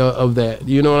proud of that.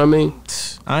 You know what I mean?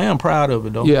 I am proud of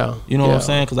it though. Yeah, you know what I'm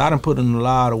saying? Because I done put in a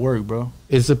lot of work, bro.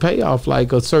 It's a payoff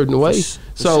like a certain way.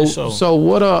 So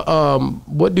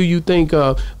what do you think?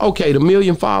 Okay, the 1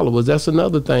 million followers. That's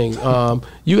another thing.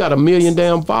 You got 1 million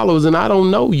damn followers, and I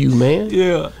don't know you, man.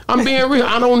 Yeah, I'm being real.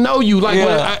 I don't know you. Like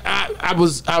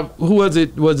who was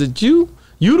it? Was it you?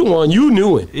 You the one, you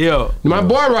knew it. Yeah. My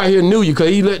boy right here knew you because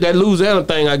he let that Louisiana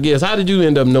thing, I guess. How did you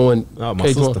end up knowing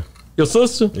my sister? Your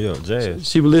sister? Yeah, Jazz.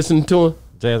 She was listening to him?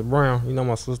 Jazz Brown, you know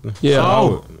my sister. Yeah.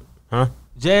 Oh. Huh?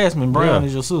 Jasmine Brown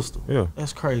is your sister. Yeah.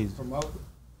 That's crazy.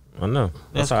 I know.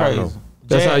 That's how crazy. I know.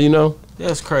 That's how you know?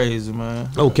 That's crazy, man.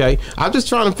 Okay. I'm just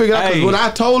trying to figure out, because when I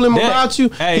told him about you,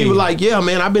 he was like, yeah,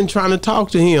 man, I've been trying to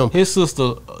talk to him. His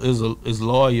sister is a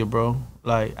lawyer, bro.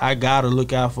 Like, I gotta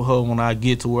look out for her when I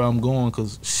get to where I'm going,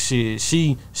 because shit,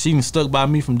 she been stuck by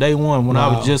me from day one when I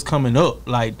was just coming up.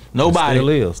 Like, nobody. It still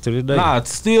is to this day. Nah, it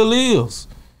still is.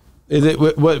 Is it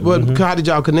what how did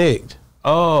y'all connect?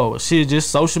 Oh, shit, just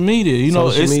social media. You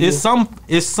know,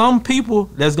 it's some people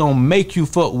that's gonna make you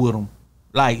fuck with them.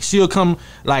 Like, she'll come,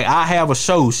 like, I have a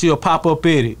show, she'll pop up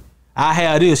at it. I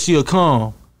have this, she'll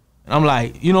come. I'm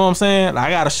like, you know what I'm saying? Like,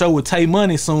 I got a show with Tay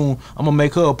Money soon. I'm gonna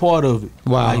make her a part of it.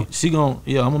 Wow. Like, I'm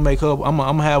gonna make her. I'm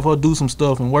gonna have her do some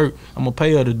stuff and work. I'm gonna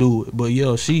pay her to do it. But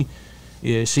she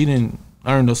didn't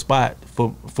earn the spot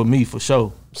for me for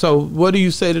sure. So, what do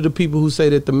you say to the people who say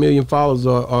that the 1 million followers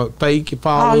are fake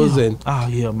followers? Man.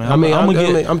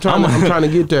 I'm trying to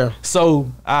get there. So,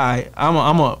 I'm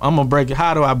gonna break it.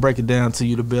 How do I break it down to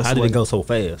you the best way? How did it go so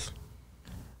fast?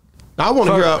 I want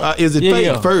to hear, is it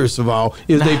fake, first of all?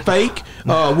 Is they fake?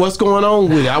 What's going on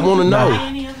with it? I want to know.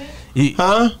 Any of it?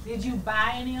 Huh? Did you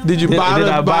buy any of it? Did you buy Did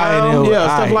I buy any of it?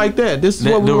 Yeah, stuff like that. This is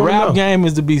what we the want to rap know. game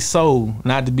is to be sold,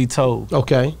 not to be told.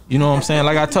 Okay. You know what I'm saying?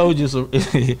 Like I told you,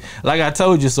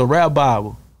 it's a rap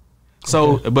Bible.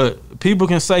 So, but people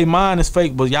can say mine is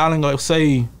fake, but y'all ain't gonna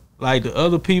say like the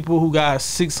other people who got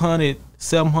 600,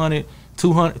 700,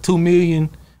 200, 2 million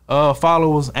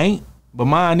followers ain't, but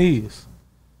mine is.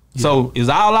 Yeah. So is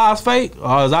our lives fake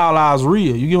or is our lives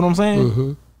real? You get what I'm saying?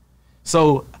 Mm-hmm.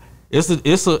 So it's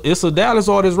a Dallas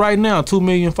artist right now, 2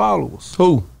 million followers.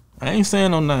 Who? I ain't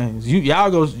saying no names. Y'all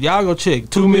go check.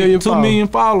 2 million 2 million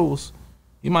followers.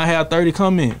 You might have 30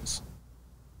 comments.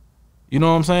 You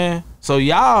know what I'm saying?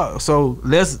 So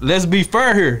let's be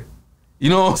fair here.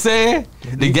 You know what I'm saying?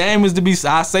 The game is to be,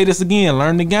 I say this again,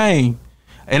 learn the game.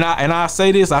 And I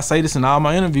say this in all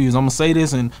my interviews. I'm gonna say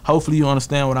this and hopefully you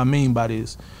understand what I mean by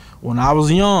this. When I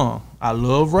was young, I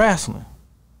loved wrestling.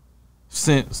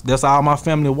 Since that's all my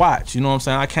family watched. You know what I'm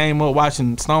saying? I came up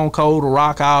watching Stone Cold, The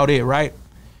Rock, all that, right?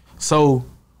 So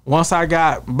once I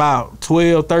got about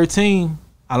 12, 13,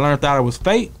 I learned that it was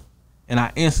fake and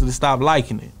I instantly stopped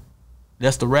liking it.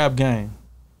 That's the rap game.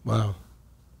 Wow.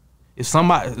 If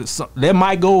that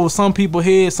might go over some people's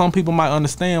heads, some people might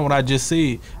understand what I just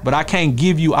said, but I can't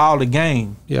give you all the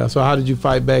game. Yeah, so how did you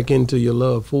fight back into your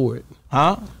love for it?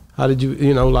 Huh? How did you,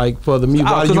 like for the music,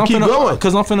 how did you keep going?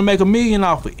 Because I'm finna make $1 million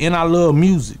off it, and I love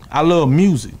music. I love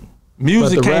music.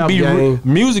 Music can't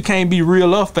be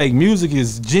real or fake. Music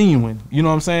is genuine. You know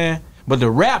what I'm saying? But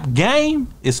the rap game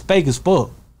is fake as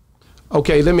fuck.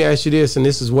 Okay, let me ask you this, and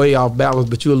this is way off balance,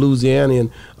 but you're a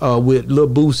Louisianian with Lil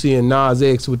Boosie and Nas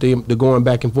X with the going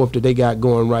back and forth that they got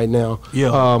going right now. Yeah.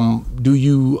 How do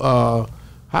you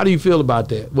feel about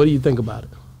that? What do you think about it?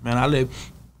 Man, I let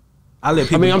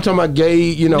people. I mean, I'm talking about gay.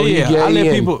 You know, yeah. Gay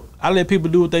I let people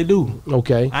do what they do.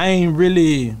 Okay. I ain't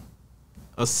really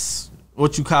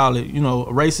what you call it. You know,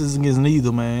 racist against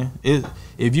neither, man.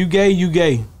 If you gay, you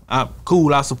gay.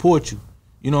 Cool. I support you.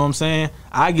 You know what I'm saying?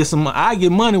 I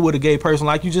get money with a gay person,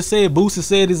 like you just said. Boosie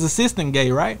said his assistant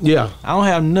gay, right? Yeah. I don't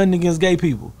have nothing against gay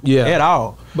people. Yeah. At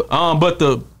all. But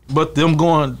them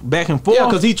going back and forth. Yeah,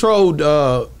 because he trolled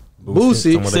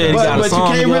Boosie, but you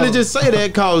can't really just say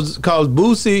that cause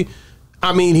Boosie.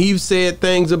 I mean, he said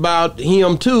things about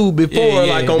him too before,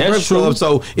 like on Breakfast Club.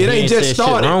 So it ain't just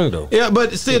started. Wrong, though. Yeah, but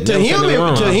to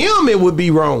him it would be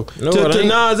wrong. No, to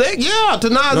Nas X, to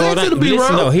Nas X it would be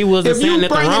wrong. No, he wasn't if saying you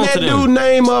nothing bringing wrong that to them. dude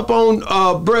name up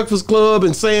on Breakfast Club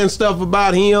and saying stuff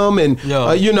about him, and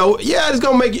it's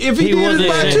gonna make you. If he did it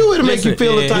about you, it'll make you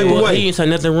feel a type of way. He ain't say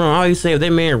nothing wrong. All he said, if that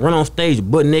man run on stage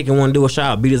butt naked and want to do a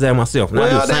shot, beat his ass myself.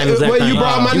 Well, you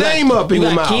brought my name up. You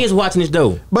got kids watching this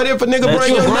though. But if a nigga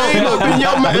bring your name up,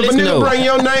 if a nigga bring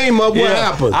your name up, what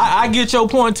happens? I get your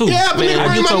point too. Yeah, but nigga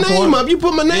bring my name up. You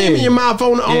put my name in your mouth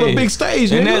on a big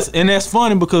stage, and that's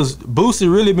funny because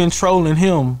Boosie really been trolling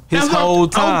him his whole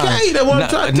time. Okay, that's what I'm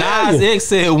trying to tell you. Nas X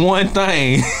said one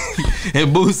thing,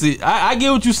 and Boosie. I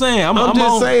get what you're saying. I'm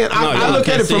just saying. I look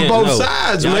at it from both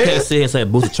sides, man. I can't sit here and say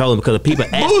Boosie trolling because the people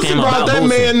asking him about Boosie brought that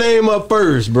man name up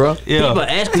first, bro. Yeah. People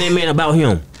asking that man about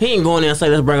him. He ain't going there and say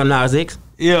let's bring up Nas X.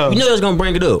 Yeah, you know that's gonna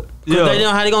bring it up. Yeah, they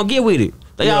know how they gonna get with it.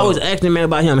 They always asking the man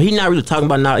about him. He not really talking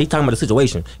about now. He talking about the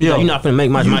situation. He's like, you're not finna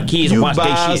make my kids watch that shit.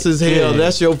 You biased as hell.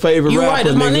 That's your favorite rapper. You right,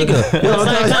 that's my nigga. You know what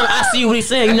I'm saying? I see what he's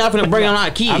saying. You're not finna bring on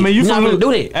our kids. I mean, you not finna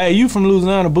do that. Hey, you from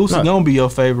Louisiana? Boosie gonna be your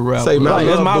favorite rapper. Say, man,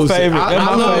 that's my favorite.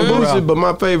 I love Boosie, but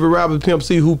my favorite rapper is Pimp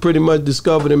C, who pretty much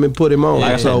discovered him and put him on.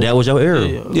 Like I said, that was your era.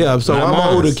 Yeah, so I'm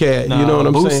an older cat. You know what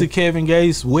I'm saying? Boosie, Kevin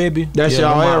Gates, Webby. That's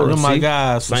y'all era. Them my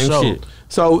guys for sure. Shit.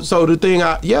 So the thing,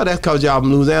 that's cause y'all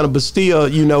from Louisiana, but still,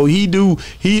 you know,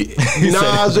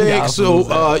 Nas X.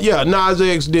 So Nas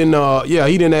X didn't.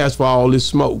 He didn't ask for all this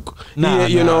smoke. You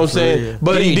know what I'm saying?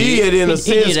 But he did in a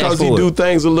sense because he do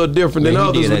things a little different than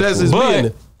others. But that's his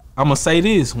business. I'm gonna say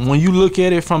this: when you look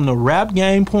at it from the rap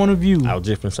game point of view, I was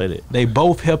just gonna say that they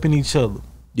both helping each other.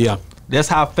 Yeah, that's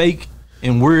how fake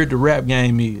and weird the rap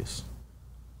game is.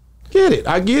 Get it?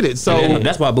 I get it. So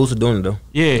that's why Boosie doing it though.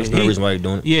 Yeah, that's the reason why he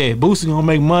doing it. Yeah, Boosie gonna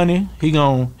make money. He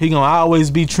gonna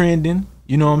always be trending.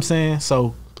 You know what I'm saying?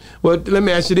 So, well, let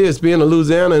me ask you this: being a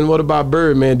Louisiana, and what about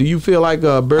Birdman? Do you feel like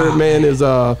Birdman is he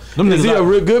a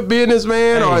real good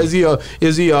businessman, or is he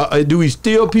do he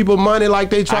steal people money like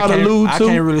they try to allude to? I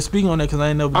can't really speak on that because I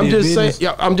ain't never. I'm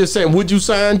just saying. Would you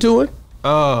sign to it?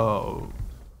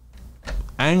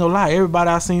 I ain't gonna lie, everybody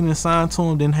I seen and signed to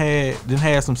him then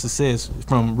had some success.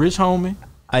 From Rich Homie.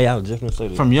 I was just gonna say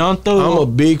that. From Young Thug. I'm a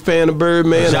big fan of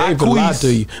Birdman. I ain't gonna lie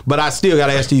to you, but I still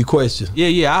gotta ask you questions.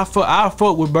 Yeah, I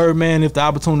fuck with Birdman if the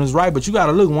opportunity is right. But you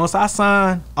gotta look. Once I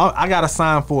sign, I gotta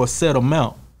sign for a set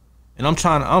amount, and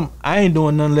I ain't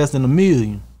doing nothing less than $1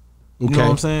 million. You know what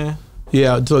I'm saying?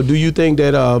 Yeah. So do you think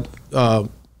that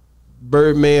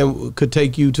Birdman could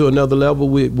take you to another level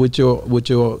with your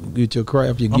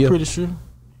craft, your gift?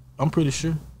 I'm pretty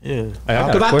sure. Yeah,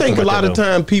 because I think a lot of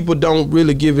time people don't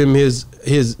really give him his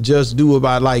just due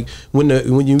about, like when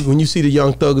you see the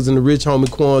Young Thuggers and the Rich Homie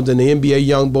Quans and the NBA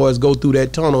young boys go through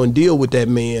that tunnel and deal with that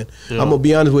man. Yeah. I'm gonna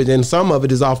be honest with you, and some of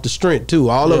it is off the strength too.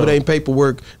 All of it ain't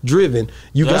paperwork driven.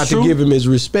 You got to give him his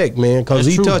respect, man, because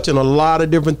he touching a lot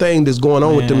of different things that's going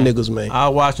on with them niggas, man. I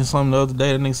was watching something the other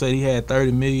day. The nigga said he had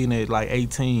 30 million at like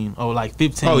 18 or like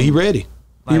 15. Oh, he ready?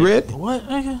 He ready? What,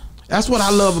 nigga? That's what I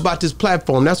love about this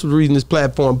platform. That's the reason this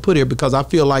platform put here, because I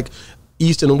feel like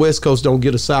East and the West Coast don't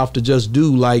get a South to just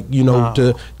do, like, you know,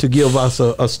 to give us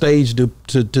a stage to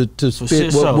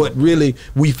spit what really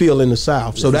we feel in the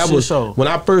South. So that was when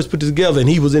I first put it together, and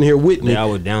he was in here with me. Yeah, I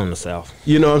was down in the South.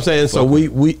 You know what I'm saying? So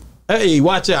we hey,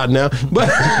 watch out now. But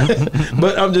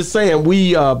but I'm just saying,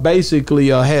 we basically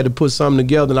had to put something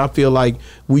together, and I feel like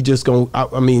we just gonna.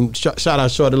 I mean, shout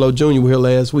out Shorty Low Jr. was here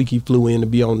last week. He flew in to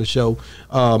be on the show.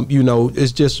 You know,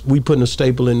 it's just we putting a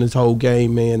staple in this whole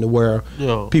game, man, to where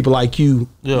people like you,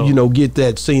 you know, get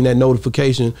that, seeing that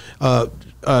notification. I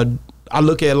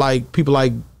look at like people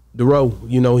like DeRoe,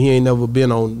 you know, he ain't never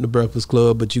been on the Breakfast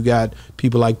Club, but you got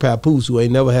people like Papoose who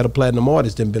ain't never had a platinum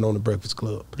artist and been on the Breakfast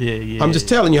Club. Yeah. I'm just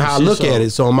telling you how I look at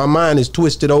it. So my mind is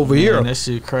twisted over here. That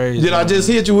shit crazy. Did I just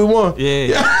hit you with one?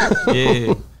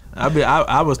 Yeah.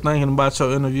 I was thinking about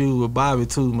your interview with Bobby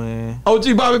too, man.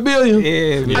 OG Bobby Billion?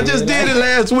 Yeah, man. I just did it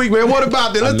last week, man. What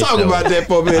about that? Let's talk about that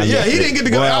for a minute. Yeah, he didn't get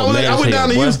to go. I went down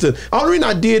to Houston. The only reason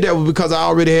I did that was because I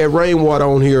already had Rainwater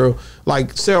on here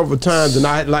like several times, and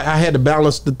I had to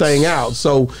balance the thing out.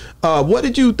 So what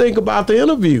did you think about the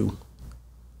interview?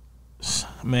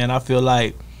 Man, I feel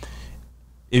like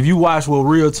if you watch what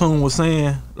Real Tune was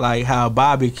saying, like how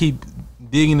Bobby keep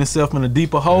digging himself in a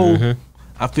deeper hole,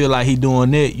 I feel like he doing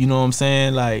that, you know what I'm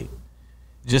saying? Like,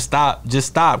 just stop,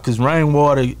 because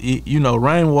Rainwater, you know,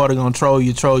 Rainwater gonna troll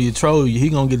you. He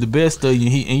gonna get the best of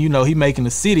you, and you know, he making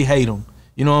the city hate him.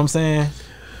 You know what I'm saying?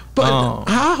 But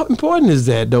how important is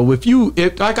that though? If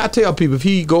like I tell people, if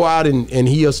he go out and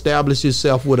he establish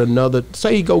himself with another,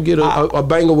 say he go get a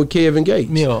banger with Kevin Gates,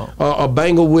 a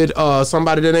banger with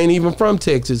somebody that ain't even from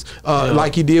Texas,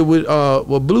 like he did with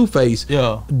Blueface.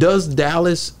 Does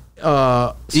Dallas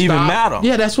even matter?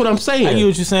 Yeah, that's what I'm saying. I get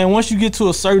what you're saying. Once you get to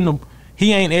a certain,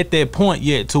 he ain't at that point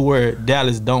yet to where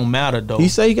Dallas don't matter though. He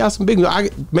say he got some big ones.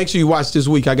 Make sure you watch this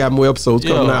week. I got more episodes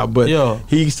coming out, but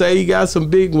he say he got some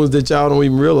big ones that y'all don't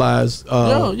even realize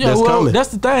that's coming. That's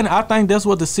the thing. I think that's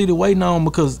what the city waiting on,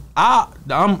 because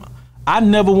I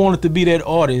never wanted to be that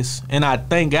artist, and I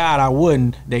thank God I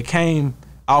wasn't. That came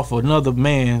off another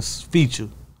man's feature.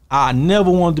 I never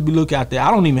wanted to be look out there.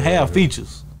 I don't even have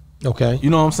features. Okay. You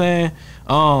know what I'm saying?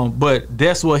 But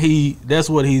that's what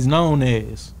he's known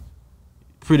as,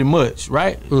 pretty much,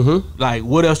 right? Mm-hmm. Like,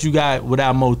 what else you got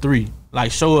without Mo3?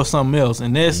 Like, show us something else,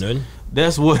 and that's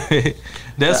what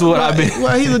I've been.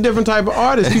 Well, he's a different type of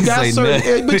artist. You got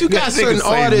certain, but you got certain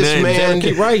artists, man.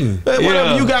 Keep writing.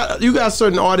 Whatever you got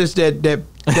certain artists that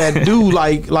do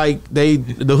like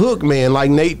the hook man, like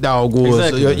Nate Dogg was.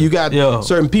 Exactly. You got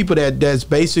certain people that's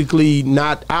basically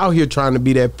not out here trying to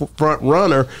be that front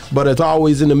runner, but it's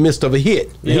always in the midst of a hit.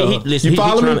 Listen, you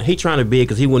follow me? He trying to be,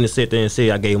 because he wouldn't have sat there and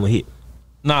say I gave him a hit.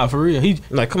 Nah, for real. He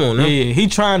like, come on now. Yeah, he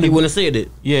trying to. He wouldn't have said it.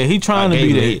 Yeah, he trying to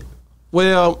be that.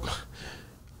 Well,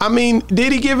 I mean,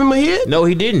 did he give him a hit? No,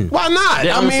 he didn't. Why not?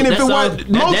 That I mean, if it was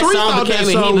Mo3 thought that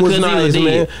song was nice,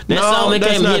 man. That song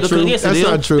became a hit because that's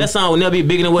not true. That song would never be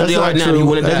bigger than what they are now. He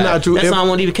wouldn't have died. That's not true. That song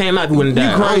wouldn't even came out. He wouldn't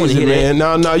have died. You crazy, man?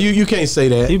 No, you can't say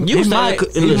that. He might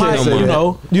say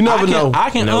that. You never know.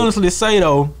 I can honestly say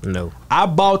though. No. I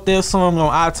bought that song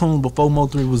on iTunes before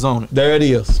Mo3 was on it. There it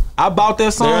is. I bought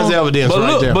that song. There's evidence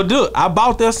right there. But look, I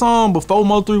bought that song before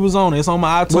Mo3 was on it. It's on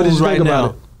my iTunes What did you right think now.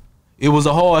 about it? It was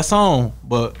a hard song,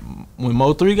 but when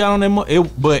Mo3 got on that,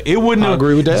 it wouldn't. I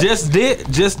agree with that.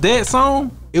 Just that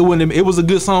song. It wouldn't. It was a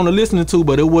good song to listen to,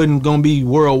 but it wasn't gonna be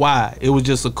worldwide. It was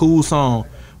just a cool song.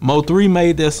 Mo3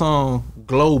 made that song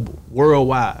global,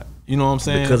 worldwide. You know what I'm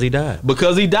saying? Because he died.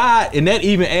 Because he died, and that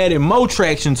even added more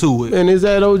traction to it. And is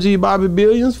that OG Bobby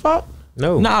Billion's fault?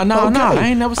 No. I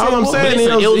ain't never said. All I'm saying is,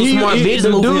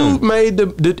 the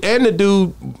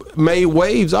dude made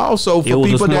waves also for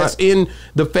people that's in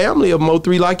the family of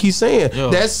Mo3, like he's saying. Yeah.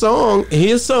 That song,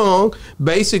 his song,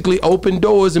 basically opened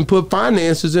doors and put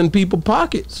finances in people's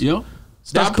pockets. Yeah.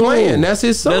 Stop playing. Cool. That's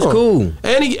his song. That's cool.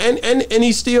 And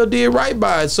he still did right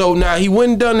by it. So now he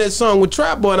wouldn't done that song with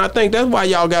Trapboy, and I think that's why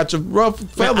y'all got your rough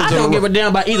feathers. I don't give a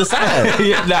damn about either side.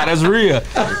 Yeah, nah, that's real.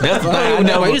 That's I don't give a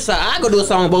damn about either side. I go do a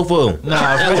song with both of them. Nah,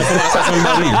 I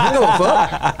don't give a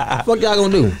fuck. Fuck y'all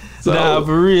gonna do? So, nah,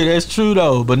 for real, that's true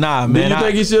though. But nah, man. Do you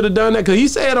think he should have done that? Because he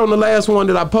said on the last one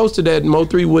that I posted that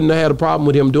Mo3 wouldn't have had a problem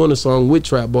with him doing a song with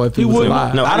Trapboy if he was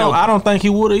alive. No, I don't think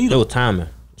he would have either. It was timing.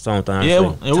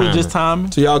 Yeah, it was just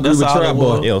timing. So y'all agree with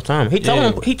Trapboy? Yeah, timing.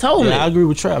 He told me. I agree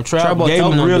with Trap. Trap gave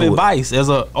him real advice as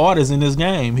an artist in this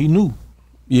game. He knew.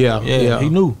 Yeah, he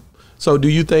knew. So do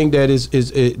you think that is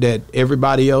that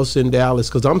everybody else in Dallas?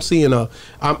 Because I'm seeing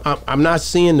I'm not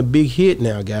seeing the big hit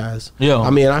now, guys. Yeah. I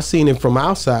mean, I seen it from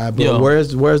outside, but where's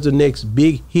the next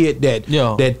big hit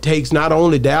that takes not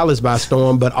only Dallas by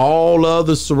storm, but all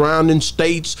other surrounding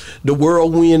states? The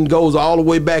whirlwind goes all the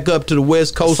way back up to the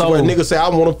West Coast, where niggas say I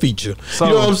want a feature. So,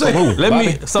 you know what I'm saying?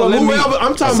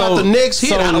 I'm talking about the next hit.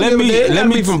 So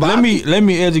let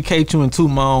me educate you and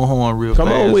toot my own horn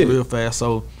real fast.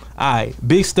 So. All right,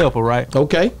 Big Stepper, right?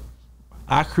 Okay.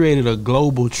 I created a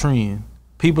global trend.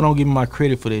 People don't give me my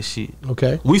credit for that shit.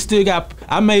 Okay. We still got,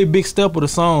 I made Big Stepper the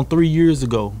song 3 years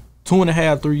ago.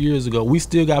 2.5, 3 years ago. We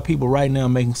still got people right now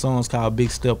making songs called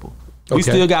Big Stepper. We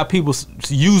still got people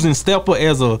using stepper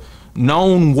as a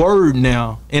known word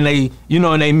now in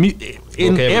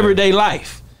everyday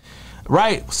life.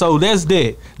 Right? So that's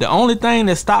that. The only thing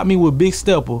that stopped me with Big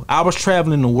Stepper, I was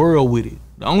traveling the world with it.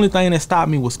 The only thing that stopped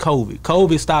me was COVID.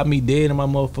 COVID stopped me dead in my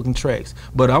motherfucking tracks.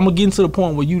 But I'm gonna get to the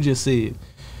point where you just said,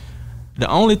 the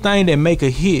only thing that make a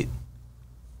hit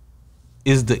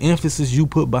is the emphasis you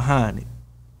put behind it.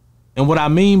 And what I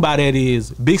mean by that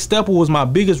is, Big Stepper was my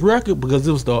biggest record because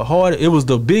it was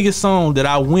the biggest song that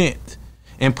I went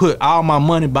and put all my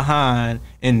money behind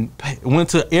and went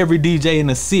to every DJ in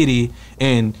the city,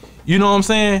 and you know what I'm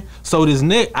saying? So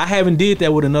I haven't did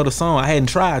that with another song. I hadn't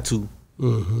tried to.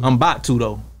 Mm-hmm. I'm about to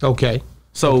though. Okay.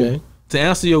 So to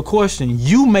answer your question,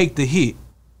 you make the hit.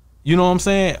 You know what I'm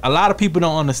saying? A lot of people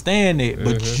don't understand that,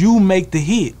 but you make the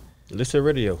hit. Listen to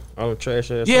radio. All the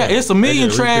trash ass. Yeah, it's a million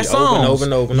trash songs.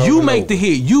 You make the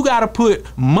hit. You gotta put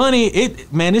money.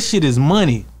 Man, this shit is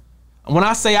money. When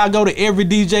I say I go to every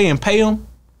DJ and pay them,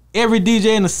 every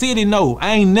DJ in the city, no,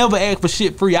 I ain't never asked for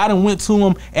shit free. I done went to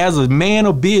them as a man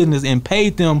of business and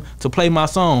paid them to play my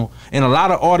song. And a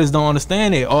lot of artists don't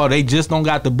understand that, or they just don't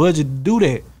got the budget to do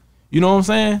that. You know what I'm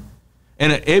saying?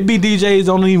 And every DJs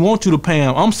don't even want you to pay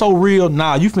them. I'm so real.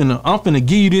 Nah, I'm finna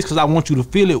give you this because I want you to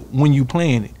feel it when you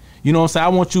playing it. You know what I'm saying? I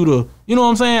want you to, you know what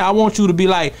I'm saying? I want you to be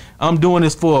like, I'm doing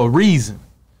this for a reason,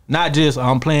 not just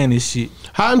I'm playing this shit.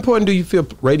 How important do you feel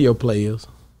radio play is?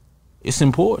 It's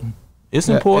important. It's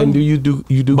important. And do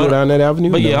you go down that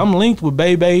avenue? But yeah, I'm linked with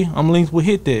Bebe. I'm linked with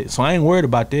Hit That. So I ain't worried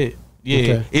about that. Yeah.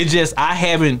 Okay. It just, I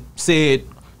haven't said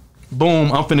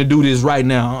boom, I'm finna do this right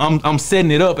now. I'm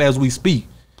setting it up as we speak.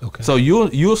 Okay. So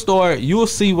you'll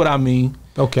see what I mean.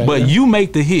 Okay. But you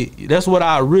make the hit. That's what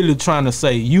I really trying to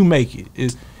say. You make it.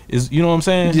 Is you know what I'm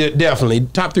saying? Yeah, definitely.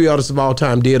 Top 3 artists of all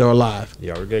time, dead or alive.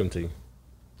 Yeah, I already gave them to you.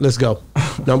 Let's go.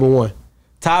 Number 1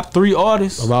 Top 3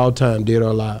 artists of all time, dead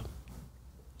or alive.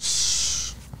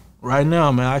 right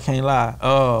now, man. I can't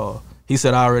lie. He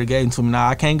said I already gave him to me. Now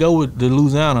I can't go with the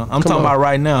Louisiana. I'm talking about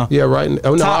right now. Yeah, right.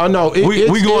 Oh, no, no.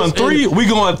 We going three. We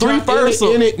going three first.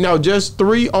 No, just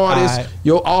 3 artists. All right.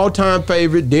 Your all-time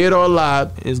favorite, dead or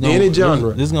alive, any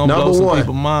genre. This gonna blow some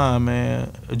people's mind,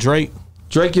 man. Drake.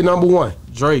 Drake, your number 1.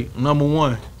 Drake, number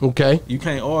 1. Okay. You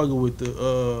can't argue with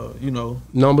the,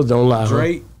 numbers don't lie.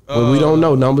 Drake. Huh? But we don't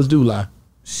know. Numbers do lie.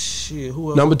 Shit.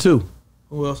 Who else? Number 2.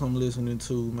 Who else I'm listening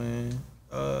to, man?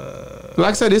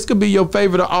 Like I said, this could be your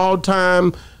favorite of all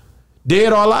time,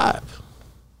 dead or alive.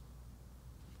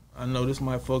 I know this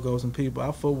might fuck up some people.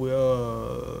 I fuck with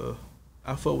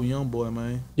Young Boy,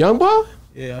 man. Young Boy?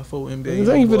 Yeah, I fuck with NBA. He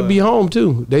ain't finna be home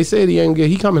too. They said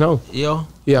he coming home. Yeah.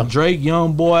 Yeah. Drake,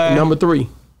 Young Boy. Number 3.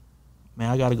 Man,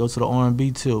 I gotta go to the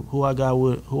R&B tip. Who I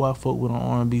fuck with on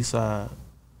R&B side?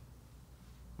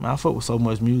 Man, I fuck with so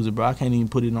much music, bro. I can't even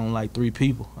put it on like 3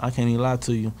 people. I can't even lie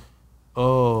to you.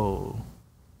 Oh.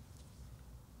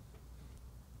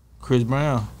 Chris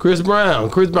Brown. Chris Brown.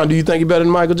 Do you think he better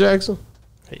than Michael Jackson?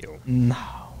 Hell. No.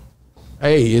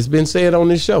 Hey, it's been said on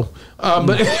this show. Nah.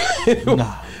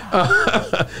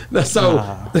 So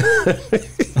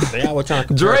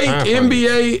Drake,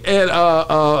 NBA, and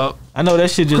I know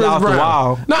that shit just Chris off Brown. The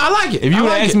wall. No, I like it. If you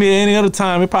like asked me any other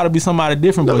time, it'd probably be somebody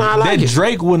different. No, But I like that it.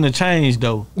 Drake wouldn't have changed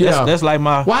though. Yeah. That's like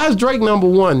my. Why is Drake number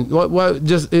 1? What?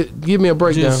 Give me a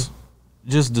breakdown.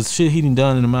 Just the shit he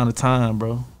done in the amount of time,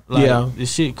 bro. Like, Yeah.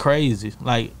 this shit crazy.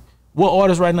 Like, what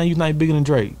artist right now you think bigger than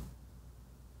Drake?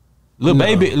 Lil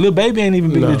Baby ain't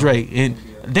even bigger than Drake. And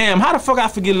damn, how the fuck I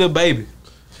forget Lil Baby?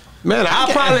 Man,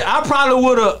 I probably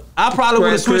would have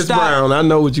switched Chris out. Brown. I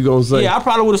know what you're gonna say. Yeah, I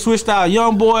probably would have switched out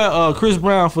Young Boy, Chris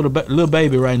Brown for the Lil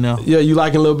Baby right now. Yeah, you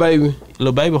liking Lil Baby?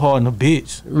 Lil Baby hard than a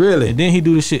bitch. Really? And then he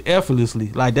do this shit effortlessly.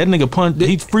 Like that nigga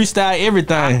he freestyle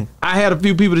everything. I had a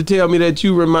few people to tell me that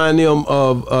you remind them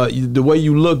of the way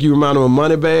you look. You remind them of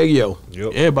Moneybagg Yo.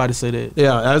 Yep. Everybody say that.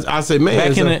 Yeah, I say, man.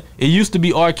 Back in it used to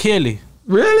be R. Kelly.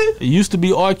 Really? It used to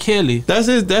be R. Kelly.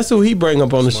 That's who he bring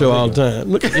up on the show all the time.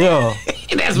 Yeah.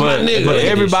 That's my nigga. But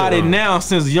everybody now,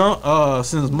 since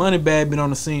Moneybagg been on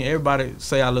the scene, everybody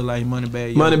say I look like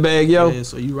Moneybagg Yo. Moneybagg Yo? Yeah,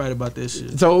 so you right about that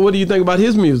shit. So what do you think about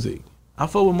his music? I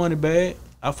fuck with Moneybagg.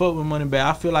 I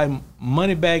feel like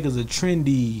Moneybagg is a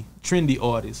trendy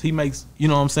artist. He makes, you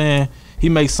know what I'm saying? He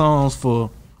makes songs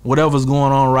for whatever's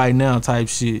going on right now type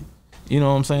shit. You know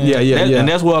what I'm saying? Yeah. And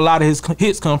that's where a lot of his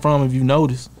hits come from, if you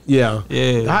notice. Yeah.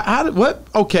 What?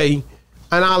 Okay.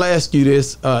 And I'll ask you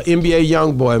this: NBA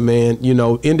YoungBoy, man. You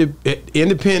know,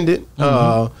 independent,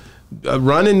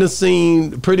 running the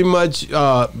scene, pretty much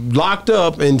locked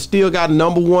up, and still got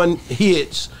 #1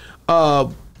 hits.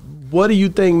 What do you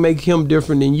think make him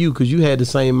different than you? Because you had the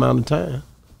same amount of time.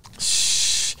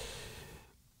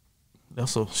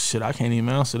 That's a shit. I can't even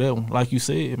answer that one. Like you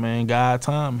said, man, God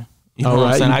timing. You know all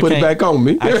right, you put it back on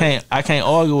me. I can't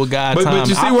argue with God timing. But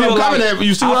you see where I'm coming at.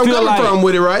 You see where I'm coming from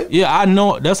with it, right? Yeah, I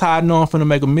know. That's how I know I'm finna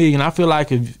make $1 million. I feel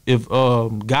like if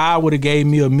God would have gave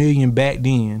me $1 million back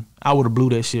then, I would have blew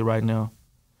that shit right now.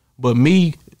 But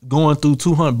me blowing through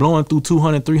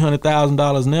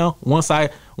 $200,000-$300,000 now. Once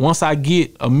I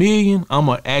get $1 million,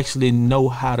 I'ma actually know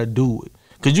how to do it.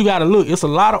 Cause you gotta look. It's a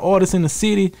lot of artists in the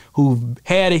city who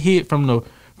had a hit from the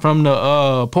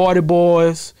Party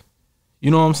Boys. You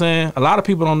know what I'm saying? A lot of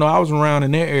people don't know I was around in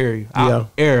their area. I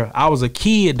was a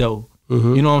kid though.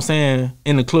 Mm-hmm. You know what I'm saying?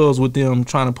 In the clubs with them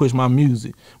trying to push my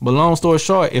music. But long story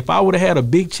short, if I would have had a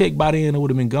big check by then, it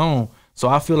would have been gone. So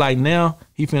I feel like now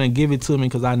he finna give it to me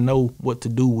because I know what to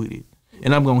do with it.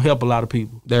 And I'm gonna help a lot of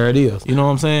people. There it is. You know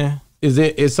what I'm saying?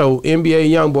 So NBA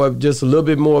YoungBoy, just a little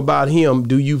bit more about him.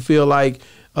 Do you feel like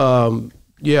you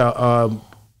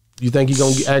think he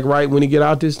gonna act right when he get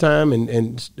out this time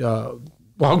and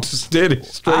walk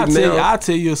straight now? I'll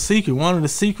tell you a secret. One of the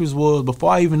secrets was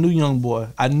before I even knew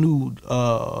YoungBoy, I knew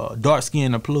Dark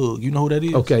Skin the Plug. You know who that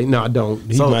is? Okay, no, I don't.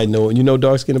 He might know it. You know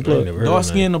Dark Skin the Plug? Dark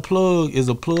Skin the Plug is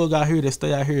a plug out here that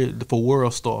stay out here for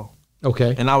World Star.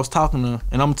 Okay. And I was talking to,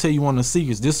 and I'm gonna tell you one of the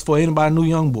secrets. This is for anybody who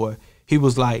knew YoungBoy. He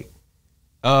was like,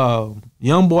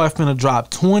 YoungBoy finna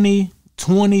drop 20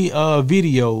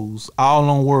 videos all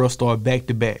on World Star back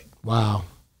to back. Wow.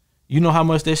 You know how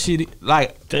much that shit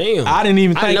like? Damn. I didn't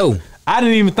even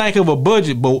think of a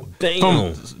budget, but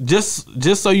damn.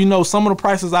 Just so you know, some of the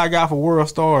prices I got for World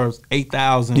Stars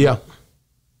 $8,000. Yeah.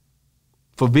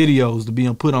 for videos to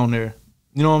being put on there.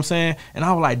 You know what I'm saying? And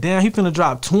I was like, damn, he finna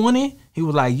drop 20? He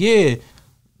was like, yeah.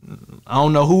 I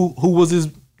don't know who was his.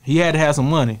 He had to have some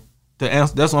money to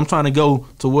answer. That's what I'm trying to go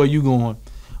to where you going,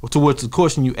 or towards the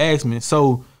question you asked me.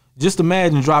 So just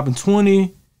imagine dropping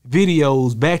 20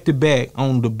 videos back to back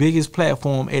on the biggest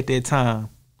platform at that time.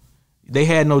 They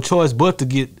had no choice but to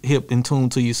get hip and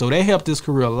tuned to you. So they helped his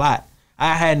career a lot.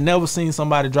 I had never seen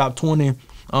somebody drop 20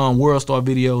 World Star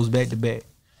videos back to back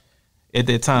at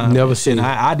that time. Never seen.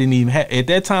 I didn't even have, at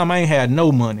that time I ain't had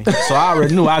no money. So I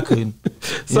already knew I couldn't.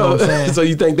 You know what I'm saying? So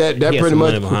you think that pretty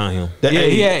much behind him?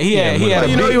 He had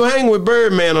you know, you hang with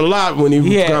Birdman a lot when he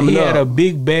was coming up. He had a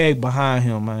big bag behind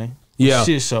him, man. Yeah.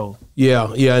 Shit show.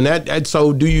 Yeah, and that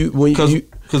so do you when you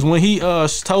Cause when he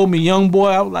told me Young Boy,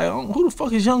 I was like, oh, who the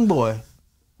fuck is Young Boy?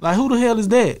 Like, who the hell is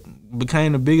that?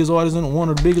 Became the biggest artist one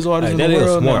of the biggest artists in the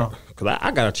world now. Cause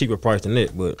I got a cheaper price than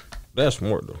that, but that's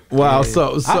smart though. Wow, Yeah.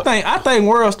 so I think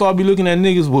World Star be looking at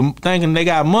niggas with thinking they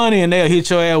got money and they'll hit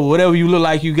your ass with whatever you look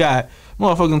like you got.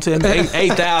 Motherfucker tell me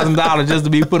 $8,000 just to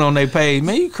be put on their page.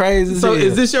 Man, you crazy. So hell.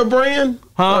 is this your brand?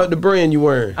 Huh? The brand you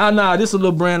wearing? Nah, this is a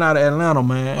little brand out of Atlanta,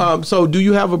 man. So do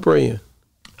you have a brand?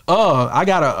 I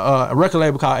got a record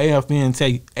label called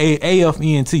AFNT.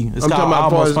 It's I'm talking about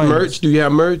as far as Famous. merch. Do you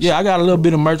have merch? Yeah, I got a little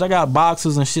bit of merch. I got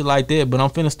boxes and shit like that, but I'm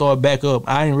finna start back up.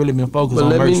 I ain't really been focused But on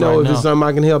merch let me know right if now. it's something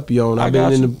I can help you on. I've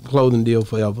been in the clothing deal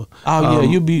forever. Oh yeah,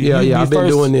 you be I've been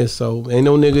first. doing this, so ain't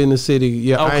no nigga in the city.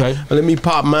 Yeah, Okay. let me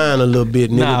pop mine a little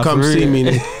bit, nigga. Nah, Come for see real.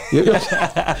 me.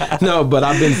 No, but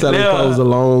I've been selling Yeah. clothes a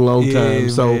long Yeah, time.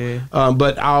 So, man.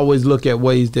 but I always look at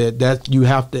ways that you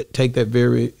have to take that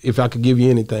very. If I could give you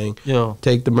anything, Yeah.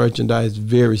 take the merchandise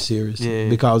very serious. Yeah.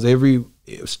 Because every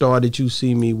star that you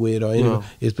see me with, or Yeah.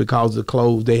 it's because the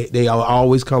clothes they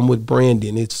always come with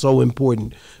branding. It's so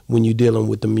important when you're dealing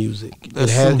with the music.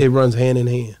 That's true. It runs hand in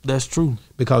hand. That's true.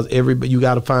 Because you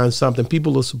got to find something.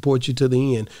 People will support you to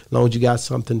the end, as long as you got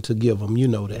something to give them. You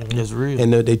know that. That's real.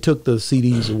 And they took the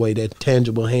CDs away, that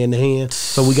tangible hand to hand.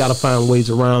 So we got to find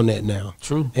ways around that now.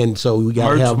 True. And so we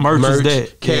got to have merch is merch,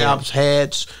 that. caps,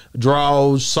 hats,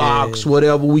 drawers, socks,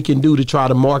 whatever we can do to try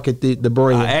to market the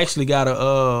brand. I actually got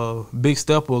a Big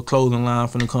Stepper clothing line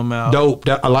finna come out. Dope.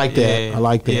 I like that. Yeah. I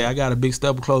like that. Yeah, I got a Big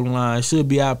Stepper clothing line. It should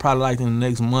be out probably like in the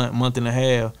next month and a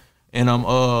half. And I'm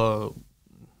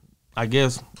I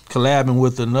guess collabing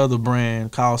with another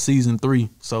brand called Season 3.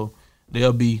 So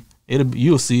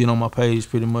you'll see it on my page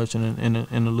pretty much in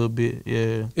a little bit.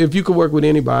 Yeah. If you could work with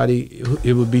anybody,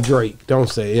 it would be Drake. Don't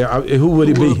say it. Who would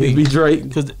it be? It'd be Drake.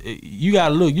 Because you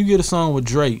gotta look. You get a song with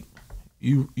Drake,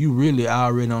 you really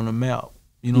already on the map.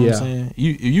 You know what I'm saying?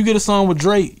 If you get a song with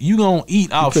Drake, you gonna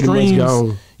eat off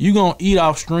streams. You gonna eat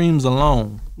off streams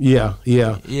alone. Yeah.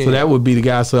 So that would be the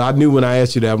guy. So I knew when I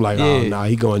asked you that, I'm like, oh, nah,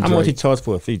 he going Drake. How much he charge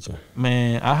for a feature?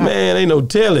 Man, ain't no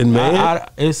telling, man.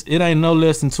 It ain't no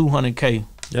less than 200K.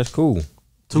 That's cool.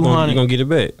 200. You gonna get it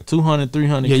back? 200,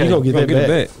 300K. Yeah, you gonna get that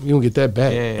back. You gonna get that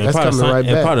back. Yeah. That's coming right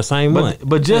back. Probably the same month.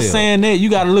 But just saying that, you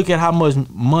got to look at how much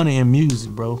money in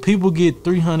music, bro. People get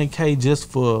 300K just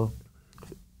for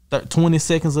 20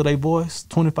 seconds of their voice,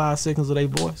 25 seconds of their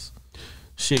voice.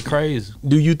 Shit crazy.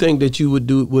 Do you think that you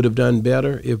would have done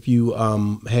better if you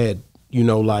had,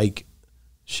 like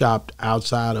shopped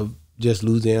outside of just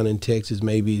Louisiana and Texas,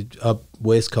 maybe up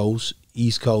West Coast,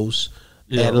 East Coast,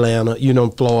 Atlanta,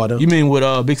 Florida? You mean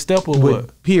with Big Step or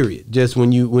what? Period. Just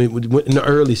when you went in the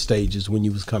early stages when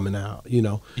you was coming out,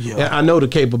 Yeah. And I know the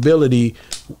capability.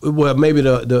 Well, maybe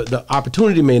the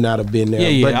opportunity may not have been there.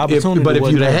 Yeah. But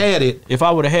if you'd have had it, if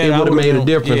I would have had it would have made a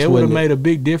difference. Yeah, it would have made a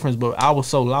big difference. But I was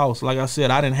so lost. Like I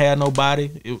said, I didn't have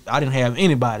nobody. I didn't have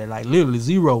anybody. Like literally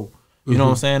zero. You know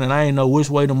what I'm saying? And I didn't know which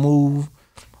way to move.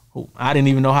 I didn't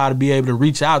even know how to be able to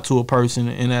reach out to a person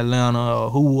in Atlanta.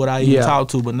 Who would I even talk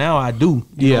to? But now I do.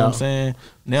 You know what I'm saying?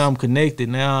 Now I'm connected.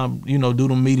 Now I'm, do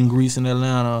the meet and greets in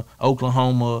Atlanta,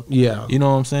 Oklahoma. Yeah. You know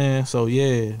what I'm saying? So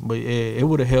it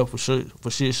would have helped for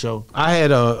shit show. I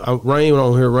had a Rain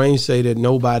on here. Rain say that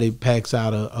nobody packs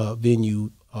out a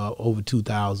venue over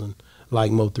 2,000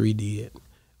 like Mo3 did.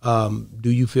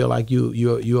 Do you feel like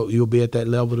you'll be at that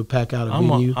level to pack out a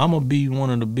venue? I'm gonna be one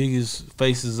of the biggest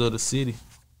faces of the city.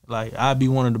 Like I'd be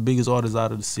one of the biggest artists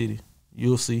out of the city.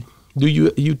 You'll see. Do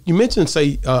you mentioned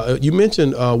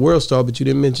World Star, but you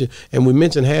didn't mention, and we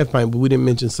mentioned Half Pint, but we didn't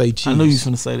mention Say Cheese. I knew you was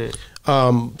gonna say that.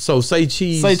 So Say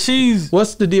Cheese. Say Cheese.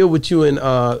 What's the deal with you and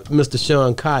Mr.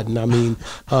 Sean Cotton? I mean,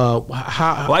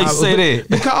 why you say that?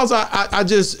 Because I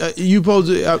just you supposed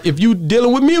to if you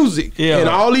dealing with music in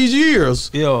all these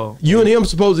years, you and him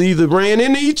supposed to either ran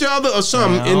into each other or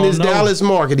something in this Dallas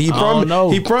market. He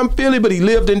from Philly, but he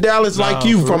lived in Dallas like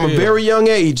you from a very young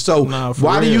age. So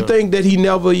why do you think that he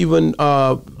never even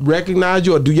recognized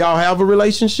you, or do y'all have a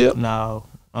relationship? No.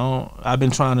 I've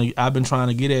been trying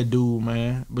to get that dude,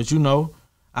 man. But you know,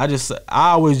 I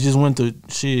always just went to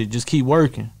shit, just keep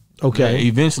working. Okay. Yeah,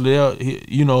 eventually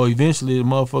the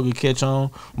motherfucker catch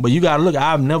on. But you gotta look,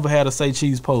 I've never had a Say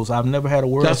Cheese post. I've never had a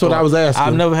World That's Star. what I was asking.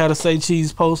 I've never had a Say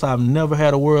Cheese post. I've never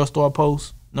had a World Star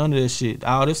post. None of that shit.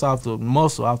 All this off the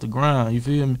muscle, off the grind. You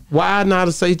feel me? Why not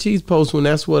a Say Cheese post when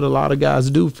that's what a lot of guys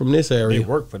do from this area? They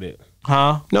work for that.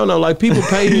 Huh? No, like people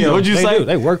pay them. What'd you say?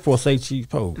 They work for a Say Cheese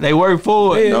post. They work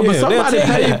for it. No, but somebody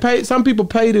pay. Some people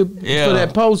pay for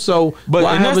that post. So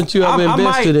why haven't you ever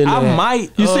invested in that? I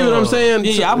might. You see what I'm saying?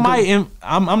 Yeah, I might.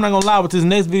 I'm not gonna lie. With this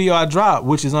next video I drop,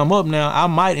 which is I'm up now, I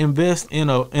might invest in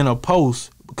a post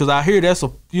because I hear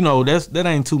that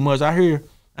ain't too much. I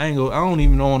don't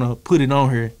even want to put it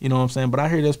on here. You know what I'm saying? But I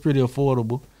hear that's pretty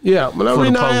affordable. Yeah, but the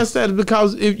reason I ask that is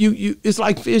because if you it's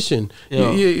like fishing.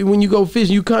 When you go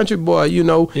fishing, you country boy,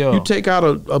 you take out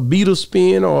a beetle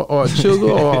spin or a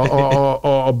sugar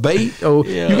or a bait, or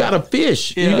you got to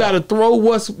fish. You got to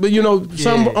throw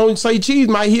some on Say Cheese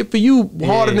might hit for you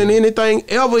harder than anything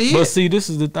ever hit. But see, this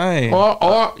is the thing.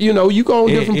 Or you go on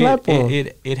different platforms.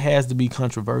 It has to be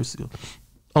controversial.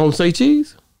 On Say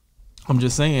Cheese? I'm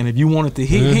just saying, if you wanted to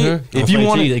hit, if you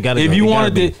wanted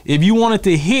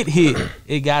to hit,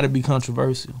 it got to be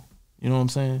controversial. You know what I'm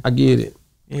saying? I get it.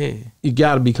 Yeah, it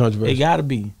got to be controversial. It got to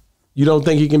be. You don't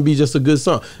think it can be just a good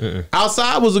song?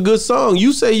 Outside was a good song.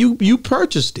 You say you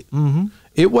purchased it.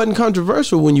 It wasn't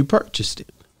controversial when you purchased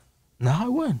it. No,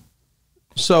 it wasn't.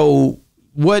 So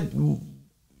what?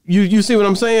 You see what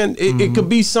I'm saying? It could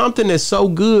be something that's so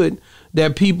good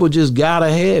that people just gotta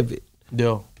have it.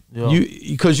 Yeah.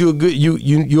 Because you're a good you're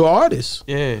an artist.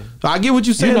 Yeah. So I get what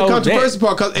you're saying, the controversial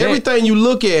part, because everything you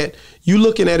look at, you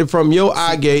looking at it from your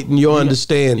eye gate and your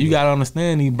understanding. You gotta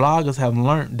understand, these bloggers have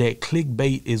learned that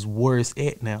clickbait is where it's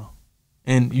at now.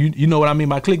 And you know what I mean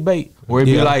by clickbait? Where it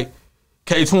be like,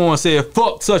 Ktwon said,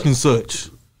 fuck such and such.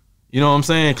 You know what I'm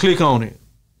saying? Click on it.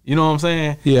 You know what I'm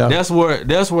saying? Yeah. That's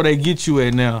where they get you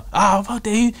at now. Oh, fuck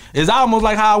that. It's almost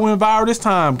like how I went viral this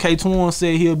time. Ktwon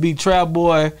said he'll be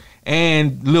Trapboy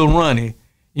and Lil Ronny.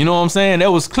 You know what I'm saying?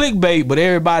 That was clickbait, but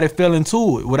everybody fell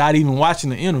into it without even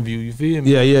watching the interview. You feel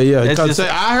me? Yeah. Because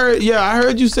I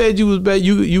heard you said you was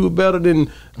you were better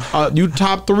than you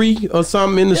top 3 or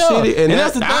something in the city, and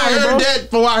that's the thing. I heard that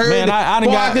before I heard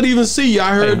I could even see you.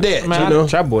 I heard that. Man,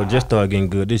 Trapboy just started getting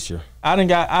good this year. I done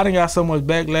got so much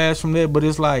backlash from that, but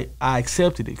it's like I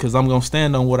accepted it because I'm gonna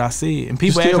stand on what I said. And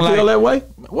people you still feel that way?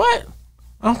 What?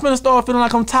 I'm finna start feeling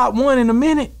like I'm top 1 in a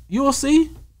minute. You'll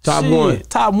see. Top 1.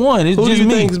 Top 1. It's Who just do you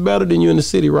me. think is better than you in the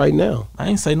city right now? I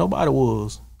ain't say nobody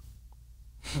was.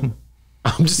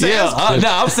 I'm just saying.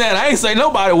 I'm saying I ain't say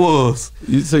nobody was.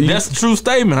 That's a true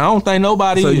statement. I don't think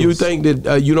nobody is. So you think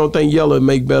that you don't think Yella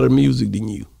make better music than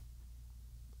you?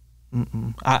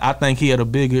 I think he got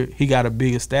a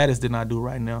bigger status than I do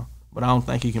right now. But I don't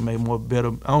think he can make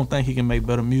better. I don't think he can make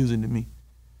better music than me.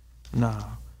 Nah.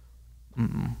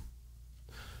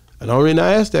 And the only reason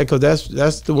I asked that because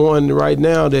that's the one right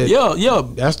now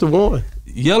that that's the one.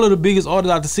 Yella the biggest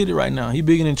artist out the city right now. He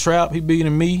bigger than Trap. He bigger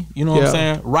than me. You know what I'm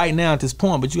saying? Right now at this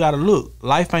point, but you got to look.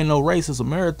 Life ain't no race. It's a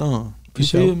marathon. You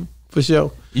feel me? For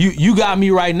sure. You got me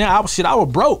right now. I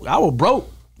was broke. I was broke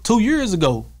 2 years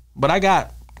ago, but I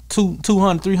got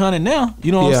 200, 300 now.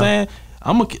 You know what I'm saying?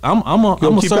 I'm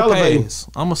a surpass.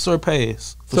 I'm a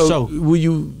surpass for sure. Will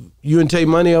you and Tay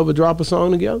Money ever drop a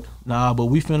song together? Nah, but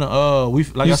we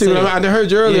finna like you see what I heard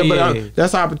you earlier, but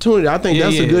that's an opportunity. I think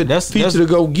that's a good feature to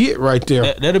go get right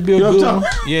there. That'll be a good one.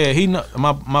 Yeah,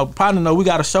 my partner know we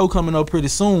got a show coming up pretty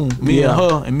soon. Me and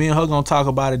her gonna talk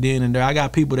about it then and there. I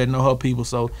got people that know her people,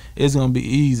 so it's gonna be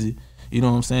easy. You know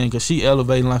what I'm saying? Because she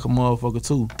elevating like a motherfucker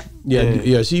too.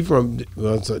 Yeah, she from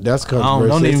that's controversial.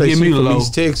 Don't even give me the low.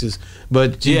 East Texas,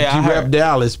 but she rap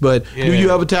Dallas. But do you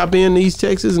ever tap in East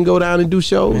Texas and go down and do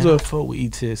shows? Man, I fuck with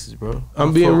East Texas, bro.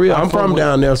 I'm being real. I'm from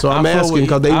down there, so I'm asking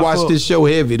because they watch this show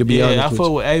heavy. To be honest, I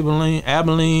fuck with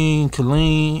Abilene,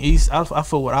 Killeen, East. I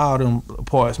fuck with all them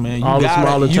parts, man. All the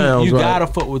smaller towns. You gotta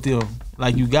fuck with them.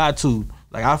 Like you got to.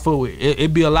 Like I fuck with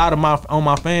it. Be a lot of on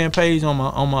my fan page on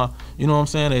my. You know what I'm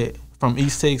saying? That from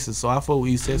East Texas, so I fuck with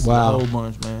East Texas a whole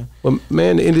bunch, man. Well,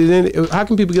 man, how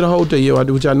can people get a hold of you?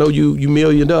 Which I know you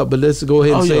millioned up, but let's go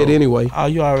ahead and say it anyway. Oh,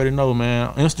 you already know,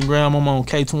 man. Instagram, I'm on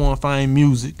Ktwon Fame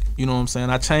Music. You know what I'm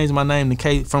saying? I changed my name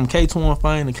to from Ktwon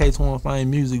Fame to Ktwon Fame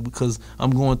Music because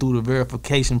I'm going through the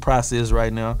verification process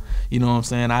right now. You know what I'm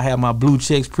saying? I have my blue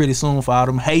checks pretty soon for all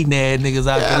them hating ass niggas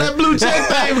out there. That blue check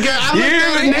thing,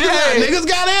 niggas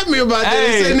got at me about that.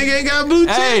 They say nigga ain't got blue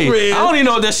check, man. I don't even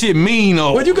know what that shit mean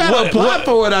though. Well, you gotta apply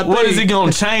for it. I think. What is it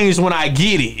gonna change when I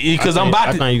get it? Because I'm about to.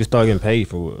 I think you can start getting paid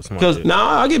for it. Because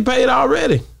I get paid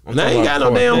already. Now I ain't got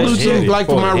no damn blue check like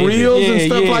for my reels and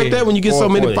stuff like that. When you get so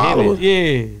many followers,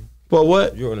 But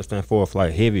what? You understand for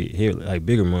like heavy, like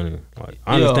bigger money. Like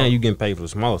I understand you getting paid for the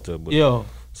small stuff, but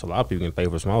it's a lot of people getting paid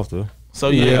for the small stuff. So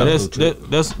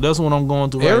that's what I'm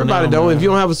going through. Everybody right now, don't. If you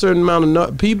don't have a certain amount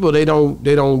of people, they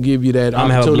don't give you that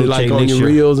opportunity like on your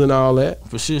reels and all that.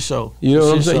 For sure. You know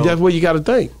what I'm saying? That's what you got to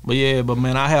think. But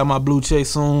man, I have my blue check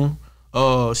soon.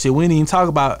 Shit, we didn't even talk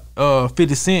about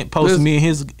 50 Cent posted me in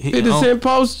his 50 Cent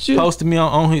posted me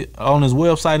on his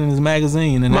website and his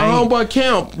magazine. And my homeboy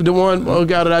Camp, the one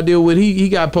guy that I deal with, he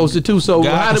got posted too. So what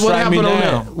happened on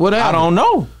that? What happened? I don't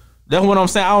know. That's what I'm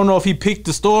saying. I don't know if he picked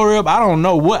the story up. I don't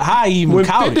know how he even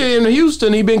caught it. When 50 in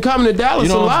Houston, he been coming to Dallas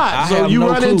a lot. So you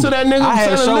run into that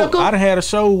nigga selling liquor? I done had a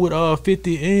show with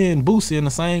 50 and Boosie in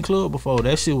the same club before.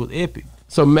 That shit was epic.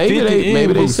 So maybe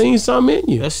they seen something in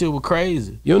you. That shit was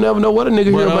crazy. You'll never know what a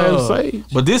nigga hear about on stage.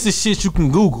 But this is shit you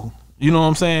can Google. You know what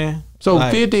I'm saying? So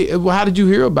like, 50, well, how did you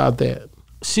hear about that?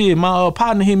 Shit, my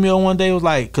partner hit me up one day, was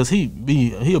like, cause he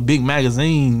a big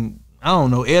magazine, I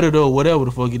don't know, editor or whatever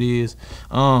the fuck it is.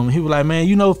 He was like, man,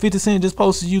 you know 50 Cent just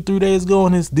posted you 3 days ago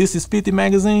on his This Is 50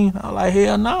 magazine? I was like,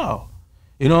 hell no.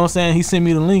 You know what I'm saying? He sent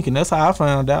me the link and that's how I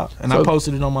found out. And I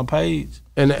posted it on my page.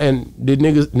 And did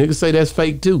niggas say that's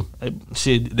fake too?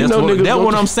 Shit, that's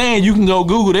what I'm saying. You can go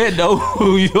Google that though.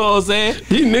 You know what I'm saying?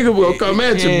 These niggas will come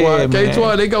at you, boy.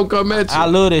 Ktwon, they gonna come at you. I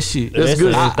love that shit. That's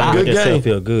good. Good game. Themself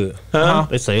feel good. Huh?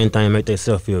 They say anything make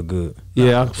themselves feel good.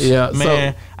 Yeah.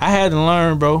 Man, I had to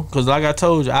learn, bro, because like I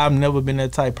told you, I've never been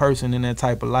that type person in that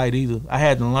type of light either. I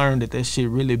had to learn that shit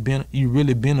you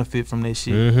really benefit from that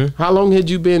shit. Mm-hmm. How long had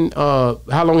you been?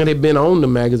 How long had it been on the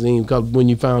magazine? Because when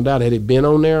you found out, had it been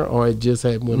on there or it just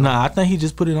had went? Nah, I think he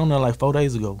just put it on there like 4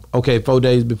 days ago. Okay, 4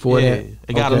 days before that.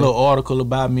 It got a little article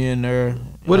about me in there.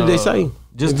 What did they say?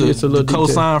 Just the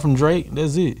co-sign from Drake.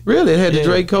 That's it. Really? It had the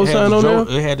Drake co-sign on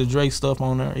there? It had the Drake stuff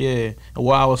on there, and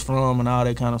where I was from and all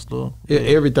that kind of stuff. Yeah,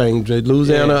 everything.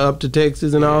 Louisiana up to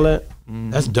Texas and all that. Mm-hmm.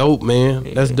 That's dope, man.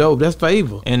 Yeah. That's dope. That's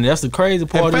favor. And that's the crazy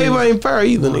part. And favor ain't fair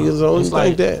either, niggas. So it's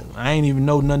like that. I ain't even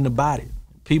know nothing about it.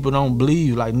 People don't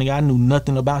believe. Like, nigga, I knew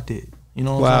nothing about that. You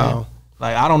know what I'm saying?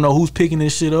 Like, I don't know who's picking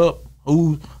this shit up.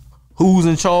 Who's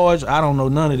in charge? I don't know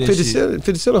none of this 50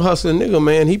 Cent a hustling nigga,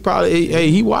 man. He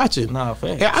probably, he watching. Nah,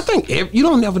 facts. Yeah, I think you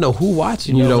don't never know who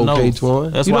watching you though,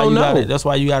 Ktwon. That's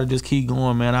why you gotta just keep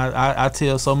going, man. I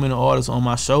tell so many artists on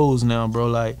my shows now, bro,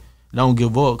 like, don't